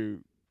Unforgiven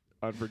 2,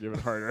 Unforgiven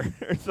Harder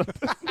or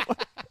something.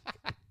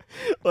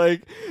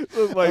 like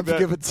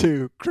Unforgiven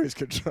 2, Cruise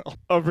Control.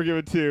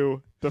 Unforgiven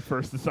 2, The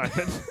First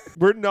Assignment.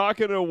 We're not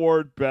going to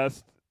award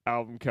best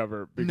album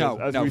cover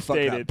because, as we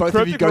stated, that. Both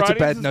of you go to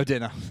bed, no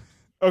dinner.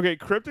 Okay,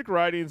 Cryptic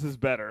Writings is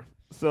better.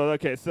 So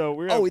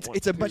we're.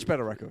 It's a much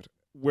better record.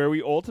 Where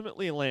we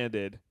ultimately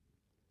landed.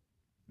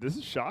 This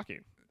is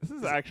shocking. This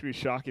is actually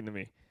shocking to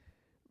me.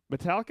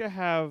 Metallica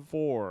have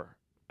 4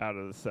 out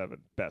of the 7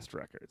 best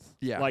records.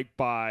 Yeah. Like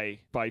by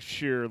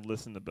sheer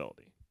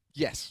listenability.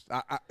 Yes.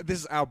 This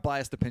is our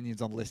biased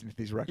opinions on listening to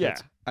these records. Yeah.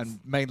 And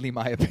mainly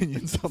my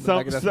opinions on the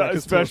Megadeth records.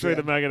 Especially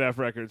the Megadeth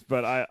records,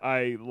 but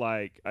I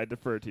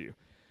defer to you.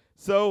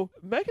 So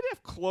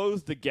Megadeth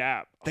closed the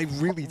gap. They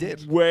really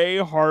did. Way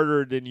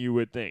harder than you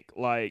would think.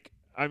 Load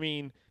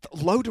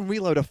and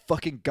Reload are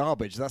fucking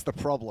garbage. That's the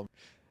problem.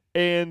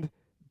 And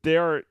they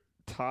are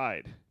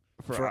tied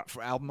for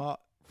album art.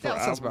 for Yeah,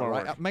 that sounds album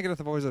about artwork. right. Megadeth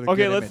have always had a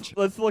Okay, good let's image.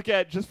 let's look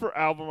at just for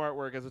album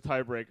artwork as a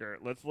tiebreaker.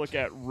 Let's look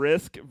at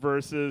Risk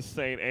versus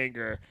Saint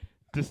Anger,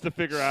 just to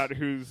figure out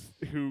who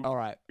All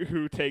right.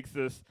 who takes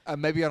this.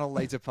 Maybe on a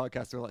later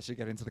podcast we'll actually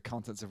get into the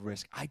contents of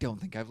Risk. I don't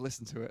think I've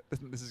listened to it.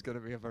 This is going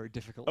to be a very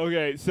difficult.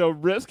 Okay, so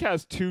Risk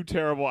has 2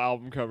 terrible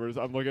album covers.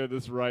 I'm looking at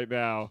this right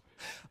now.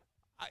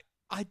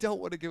 I don't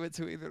want to give it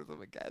to either of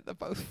them again. They're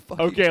both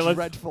fucking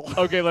dreadful.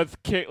 Let's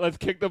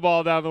kick the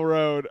ball down the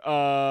road.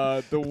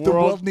 The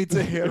world needs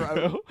a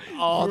hero.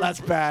 Oh, that's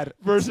bad.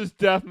 Versus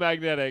Death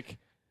Magnetic.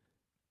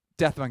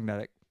 Death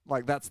Magnetic.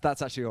 Like that's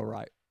actually all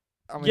right.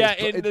 I mean, yeah,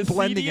 it's and the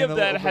blending CD in of a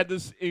that little had bit.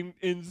 this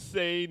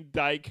insane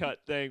die cut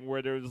thing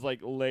where there was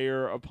like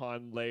layer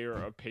upon layer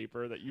of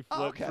paper that you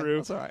flip okay. through.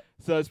 That's all right.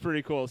 So it's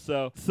pretty cool.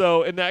 So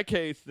in that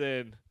case,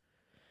 then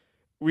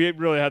we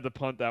really had to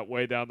punt that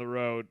way down the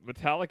road.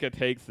 Metallica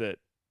takes it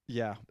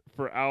Yeah.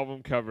 for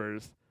album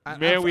covers. And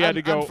we had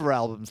to go. and for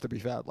albums, to be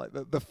fair. Like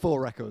the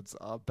 4 records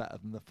are better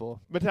than the 4.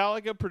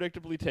 Metallica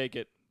predictably take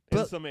it in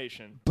But-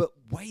 summation. But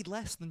way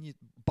less than you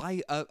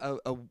by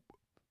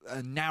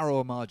a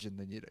narrower margin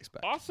than you'd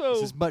expect. Also,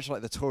 this is much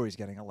like the Tories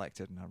getting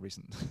elected in our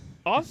recent.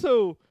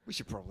 also, We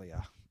should probably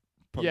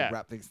Yeah.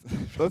 wrap things.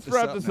 let's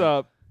wrap this now.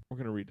 up. We're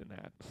gonna read an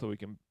ad so we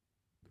can,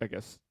 I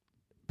guess,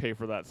 pay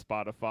for that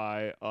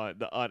Spotify,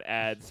 the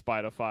unad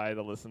Spotify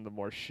to listen to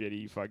more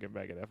shitty fucking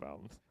Megadeth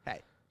albums. Hey.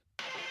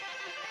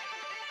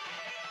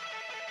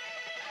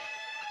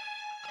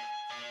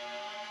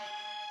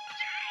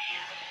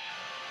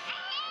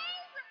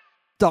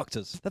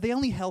 Doctors. They're the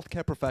only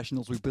healthcare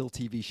professionals we build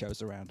TV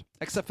shows around.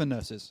 Except for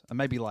nurses, and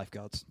maybe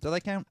lifeguards. Do they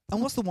count? And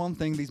what's the one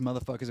thing these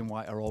motherfuckers in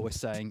white are always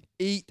saying?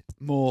 Eat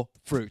more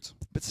fruit.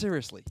 But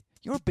seriously,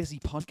 you're a busy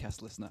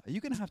podcast listener. Are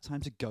you going to have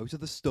time to go to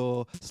the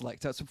store,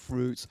 select out some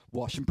fruits,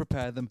 wash and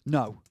prepare them?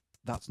 No,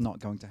 that's not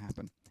going to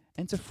happen.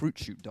 Enter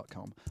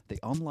fruitshoot.com, the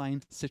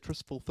online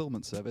citrus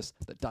fulfillment service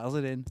that dials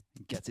it in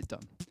and gets it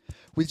done.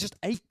 With just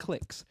 8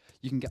 clicks,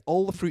 you can get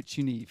all the fruits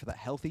you need for that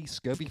healthy,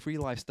 scurvy-free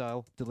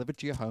lifestyle delivered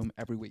to your home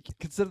every week.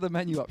 Consider the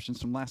menu options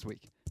from last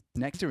week.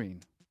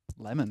 Nectarine,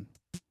 lemon,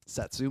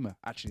 Satsuma.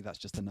 Actually, that's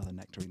just another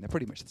nectarine. They're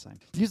pretty much the same.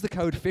 Use the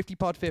code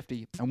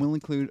 50pod50 and we'll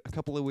include a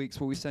couple of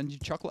weeks where we send you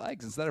chocolate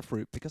eggs instead of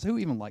fruit, because who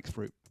even likes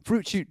fruit?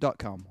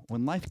 Fruitshoot.com.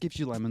 When life gives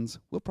you lemons,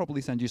 we'll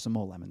probably send you some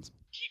more lemons.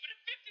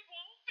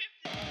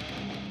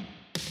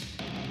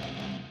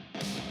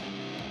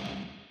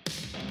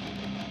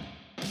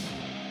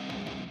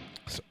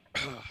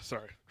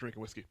 Sorry,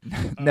 drinking whiskey.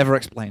 Never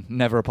explain.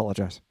 Never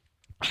apologize.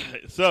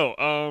 So,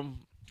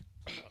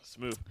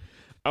 smooth.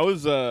 I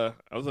was in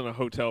a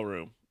hotel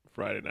room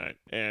Friday night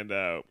and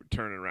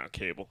turning around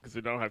cable because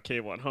we don't have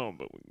cable at home,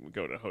 but we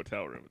go to a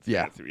hotel room. It's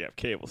fancy. We have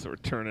cable, so we're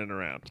turning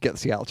around. Get the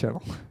Seattle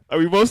channel.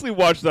 We mostly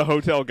watch the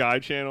Hotel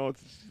Guide channel.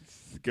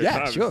 It's a good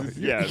time. Sure.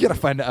 Yeah, You gotta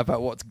find out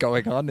about what's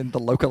going on in the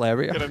local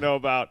area. Gotta know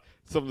about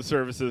some of the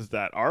services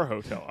that our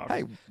hotel offers.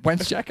 Hey,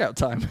 when's checkout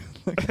time?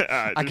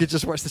 I could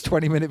just watch this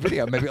 20-minute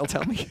video. Maybe it'll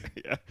tell me.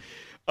 Yeah.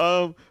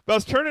 But I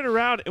was turning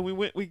around and we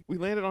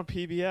landed on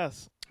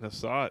PBS. And I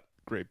saw it.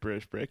 Great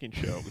British Baking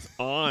Show. It was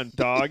on,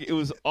 dog. It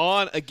was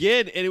on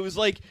again, and it was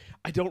like,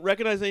 I don't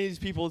recognize any of these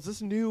people. Is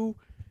this new?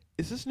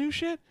 Is this new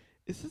shit?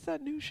 Is this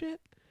that new shit?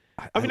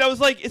 I mean, I was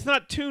like, it's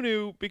not too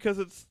new because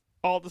it's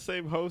all the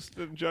same host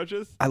and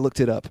judges. I looked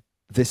it up.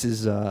 This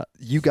is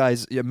you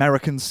guys,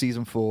 Americans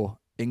season 4,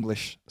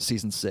 English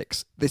season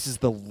 6. This is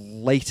the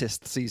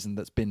latest season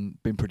that's been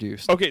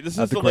produced. Okay, this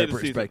is the the Great latest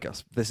British season. Bake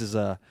Off. This is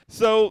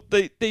So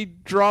they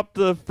dropped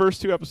the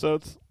first 2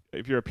 episodes.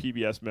 If you're a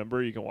PBS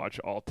member, you can watch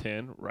all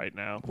 10 right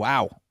now.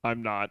 wow.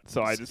 I'm not,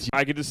 so I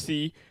can just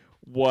see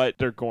what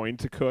they're going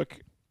to cook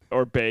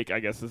or bake. I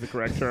guess is the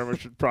correct term. I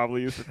should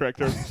probably use the correct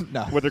term.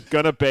 No. What they're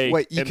gonna bake.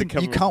 Wait, you and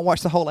then can't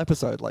watch the whole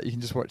episode. Like you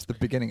can just watch the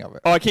beginning of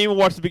it. Oh, I can't even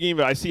watch the beginning of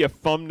it. I see a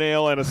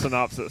thumbnail and a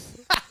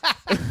synopsis.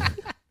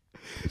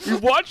 we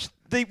watched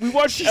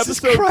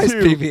Jesus episode Christ, 2.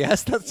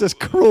 PBS, that's just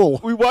cruel.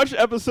 We watched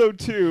episode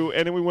 2,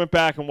 and then we went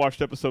back and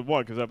watched episode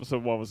 1 because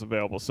episode 1 was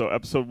available. So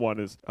episode 1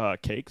 is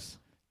cakes.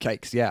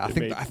 Cakes, yeah.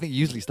 They made- I think you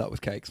usually start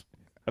with cakes.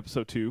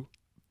 Episode 2,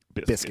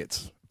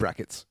 Biscuits,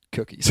 brackets,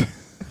 cookies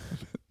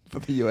for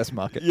the US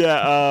market.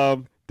 Yeah,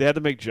 they had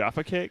to make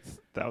Jaffa cakes.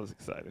 That was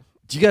exciting.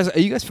 Are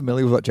you guys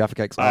familiar with what Jaffa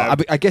cakes are?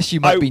 I guess you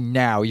might be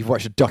now. You've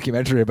watched a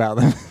documentary about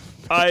them.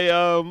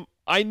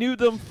 I knew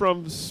them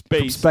from space.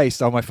 From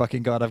space. Oh my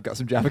fucking god! I've got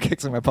some Jaffa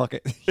cakes in my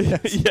pocket.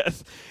 Yes.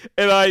 Yes.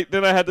 And I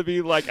had to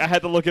be like, I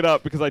had to look it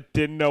up because I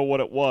didn't know what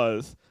it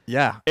was.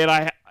 Yeah.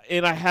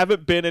 And I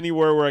haven't been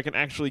anywhere where I can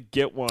actually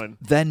get one.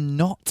 They're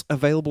not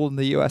available in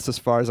the US as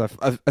far as I've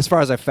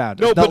found.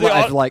 No, It's but not that they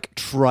I've like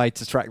tried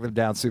to track them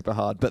down super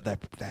hard, but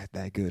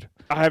they're good.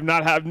 I've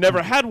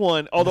never had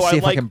one. Although See I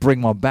if I can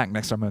bring one back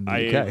next time I'm in the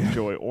I UK.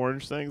 enjoy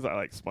orange things. I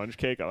like sponge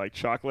cake. I like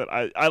chocolate.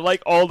 I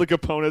like all the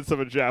components of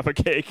a Jaffa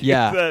cake.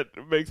 Yeah. That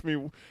makes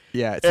me.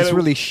 Yeah, it's And this it-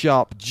 really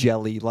sharp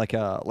jelly, like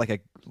a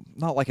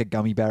not like a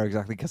gummy bear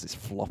exactly, because it's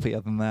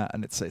floppier than that,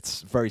 and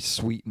it's very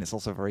sweet, and it's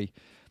also very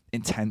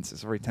intense.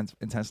 It's a very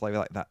intense flavor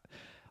like that.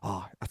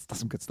 Oh, that's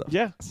some good stuff.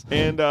 Yeah.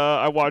 And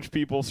I watched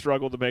people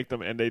struggle to make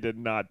them, and they did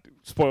not.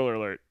 Spoiler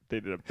alert, they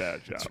did a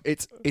bad job.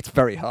 It's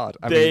very hard.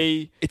 I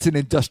mean, it's an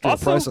industrial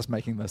process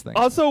making those things.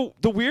 Also,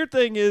 the weird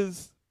thing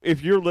is,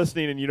 if you're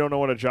listening and you don't know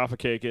what a Jaffa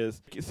cake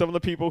is, some of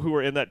the people who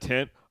were in that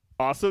tent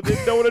also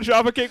didn't know what a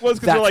Jaffa cake was,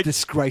 because That's they're like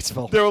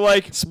disgraceful. They were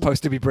like it's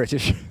supposed to be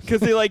British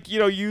because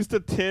they used a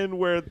tin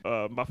where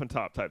muffin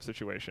top type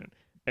situation,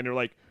 and they're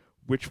like,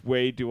 which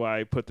way do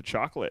I put the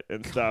chocolate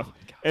and stuff?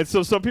 Oh, and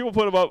so some people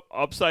put them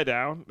upside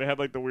down. They had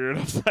like the weird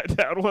upside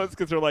down ones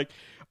because they're like,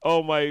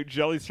 oh, my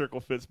jelly circle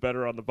fits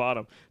better on the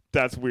bottom.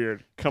 That's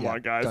weird. Come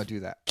on, guys. Don't do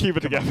that. Keep it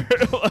together.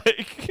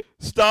 Like,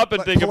 stop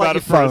and think pull about out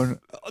it your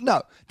first. phone.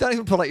 No, don't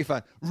even pull out your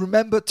phone.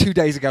 Remember 2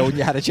 days ago when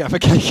you had a Jaffa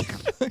cake?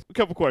 A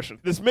couple questions.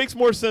 This makes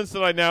more sense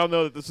that I now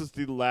know that this is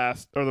the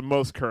last or the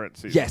most current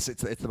season. Yes,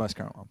 it's the most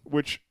current one.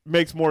 Which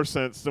makes more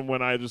sense than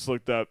when I just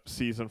looked up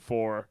season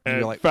 4 and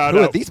you're like, found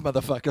who out are these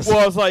motherfuckers? Well,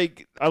 I was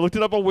like, I looked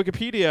it up on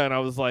Wikipedia and I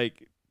was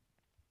like,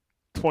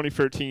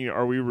 2013,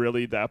 are we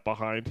really that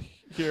behind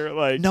here?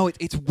 Like, no,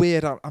 it's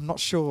weird. I'm not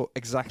sure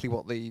exactly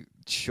what the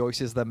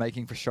choices they're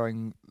making for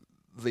showing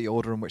the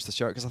order in which to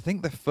show it, because I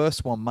think the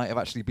first one might have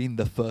actually been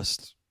the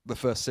first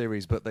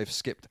series, but they've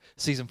skipped.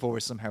 Season 4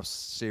 is somehow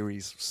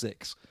series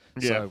 6.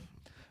 Yeah. So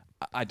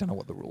I don't know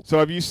what the rules. So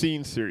have you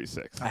seen series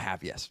 6? I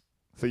have, yes.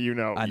 So you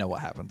know. I know what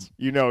happens.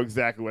 You know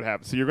exactly what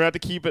happens. So you're gonna have to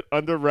keep it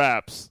under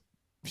wraps.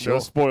 Sure. No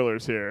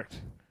spoilers here.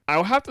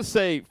 I'll have to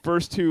say,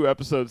 first 2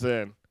 episodes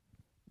in,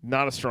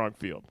 not a strong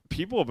field.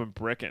 People have been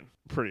bricking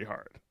pretty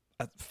hard.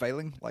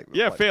 Failing?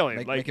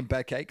 Failing. Making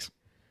bad cakes?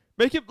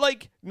 Make it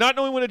like not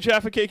knowing what a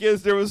Jaffa cake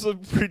is. There was a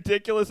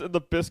ridiculous in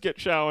the biscuit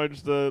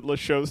challenge. The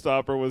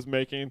showstopper was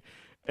making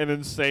an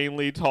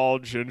insanely tall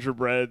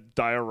gingerbread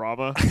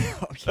diorama.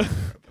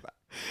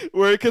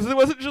 Where because it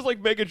wasn't just like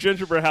make a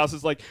gingerbread house.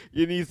 It's like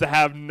it needs to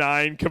have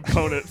 9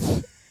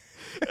 components.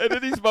 And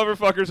then these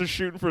motherfuckers are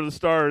shooting for the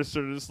stars.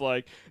 So they're just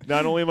like,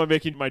 not only am I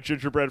making my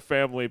gingerbread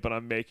family, but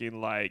I'm making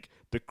like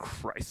the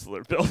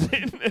Chrysler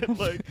building. And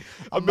like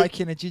I'm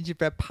making a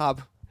gingerbread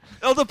pub.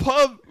 Oh, the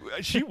pub.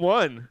 She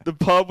won. The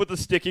pub with the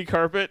sticky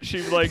carpet.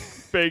 She like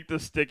baked the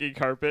sticky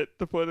carpet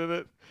to put in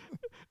it.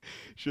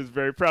 She was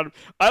very proud.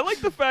 I like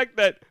the fact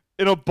that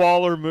in a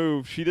baller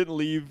move, she didn't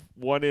leave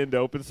one end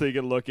open so you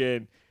can look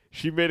in.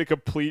 She made a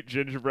complete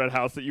gingerbread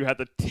house that you had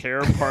to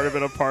tear part of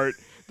it apart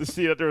to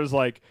see that there was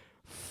like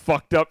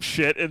fucked up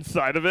shit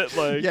inside of it.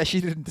 Like, yeah,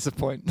 she didn't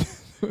disappoint.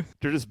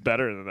 They're just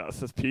better than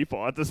us as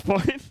people at this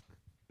point.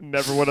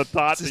 Never would have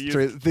thought this to is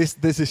use. true.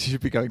 This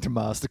should be going to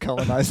Mars to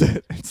colonize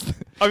it.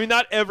 I mean,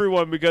 not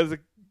everyone, because a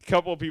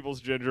couple of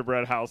people's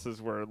gingerbread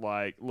houses were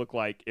like look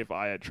like if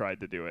I had tried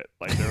to do it.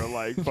 Like they were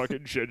like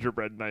fucking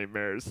gingerbread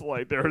nightmares.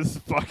 Like there was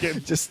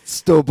fucking just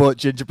store-bought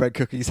gingerbread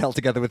cookies held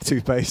together with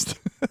toothpaste.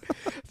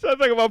 So I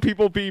think about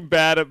people being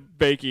bad at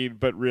baking,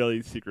 but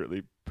really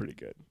secretly pretty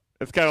good.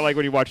 It's kind of like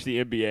when you watch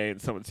the NBA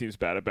and someone seems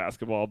bad at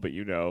basketball, but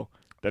you know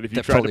that if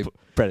you tried to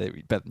better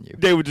than you,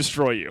 they would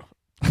destroy you.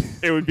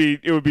 It would be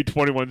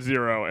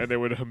 21-0 and they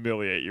would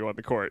humiliate you on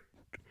the court.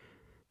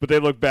 But they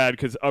look bad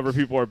because other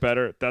people are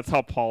better. That's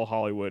how Paul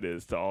Hollywood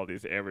is to all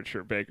these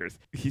amateur bakers.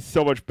 He's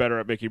so much better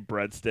at making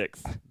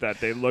breadsticks that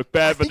they look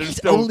bad, but they're he's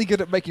still only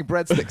good at making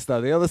breadsticks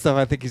though. The other stuff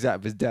I think he's out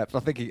of his depth. I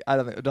don't think he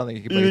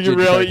can make a You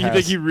gingerbread think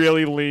house. he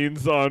really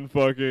leans on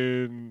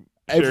fucking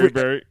Sherry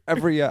Berry?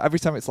 Every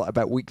time it's like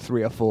about week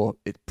 3 or 4,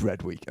 it's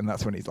bread week, and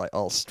that's when he's like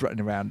all strutting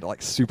around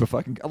like super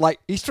fucking like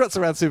he struts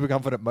around super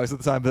confident most of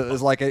the time, but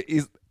there's like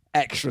he's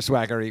extra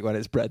swaggery when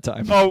it's bread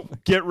time. Oh,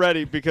 get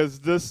ready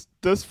because this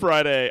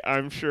Friday,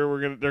 I'm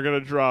sure they're gonna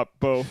drop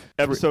both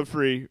episode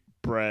 3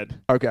 bread,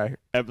 Okay.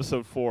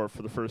 episode 4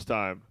 for the first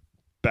time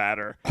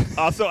batter.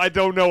 Also, I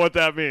don't know what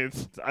that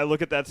means. I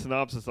look at that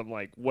synopsis, I'm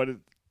like, what is?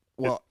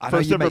 Well, I know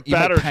first you ever make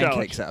batter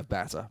pancakes challenge. out of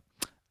batter.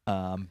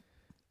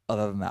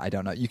 Other than that, I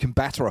don't know. You can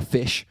batter a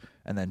fish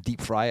and then deep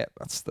fry it.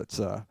 That's.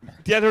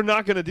 Yeah, they're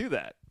not gonna do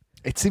that.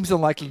 It seems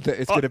unlikely that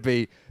it's going to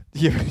be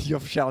your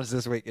challenge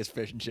this week is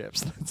fish and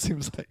chips. That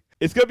seems like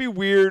It's gonna be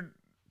weird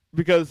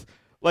because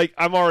like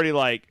I'm already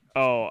like,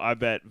 oh, I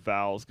bet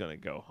Val's gonna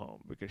go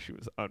home because she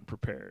was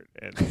unprepared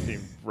and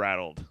seemed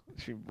rattled.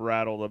 She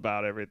rattled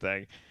about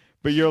everything.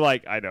 But you're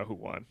like, I know who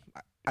won.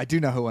 I do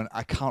know who won.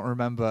 I can't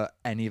remember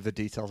any of the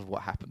details of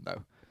what happened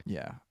though.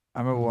 Yeah,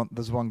 I remember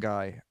there's one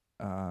guy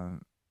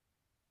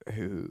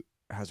who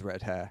has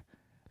red hair,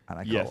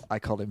 and I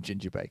call him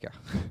Ginger Baker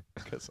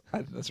because I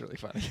think that's really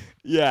funny.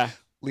 Yeah.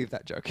 Leave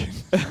that joke.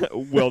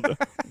 will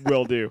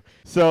do.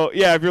 So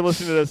yeah, if you're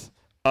listening to this,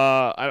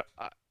 I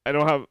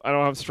don't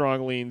have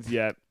strong leans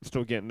yet.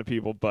 Still getting to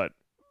people, but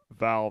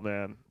Val,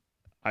 man,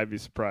 I'd be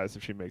surprised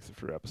if she makes it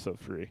through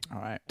episode 3.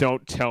 All right.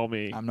 Don't tell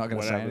me. I'm not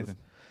going to say anything.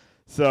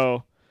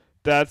 So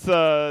that's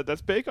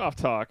Bake Off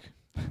talk.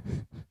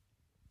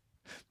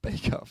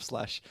 Bake Off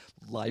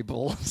 /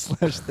 libel /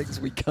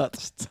 things we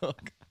cut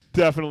talk.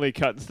 Definitely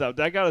cutting stuff.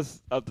 That got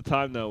us up to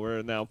time though.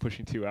 We're now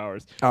pushing 2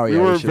 hours. Oh yeah,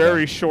 we were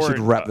very short. Should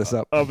wrap this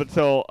up up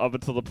until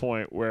the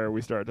point where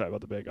we started talking about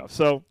the Bake Off.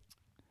 So,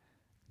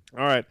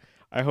 all right.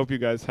 I hope you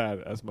guys had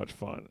as much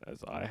fun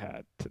as I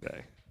had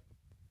today.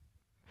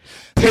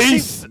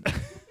 Peace.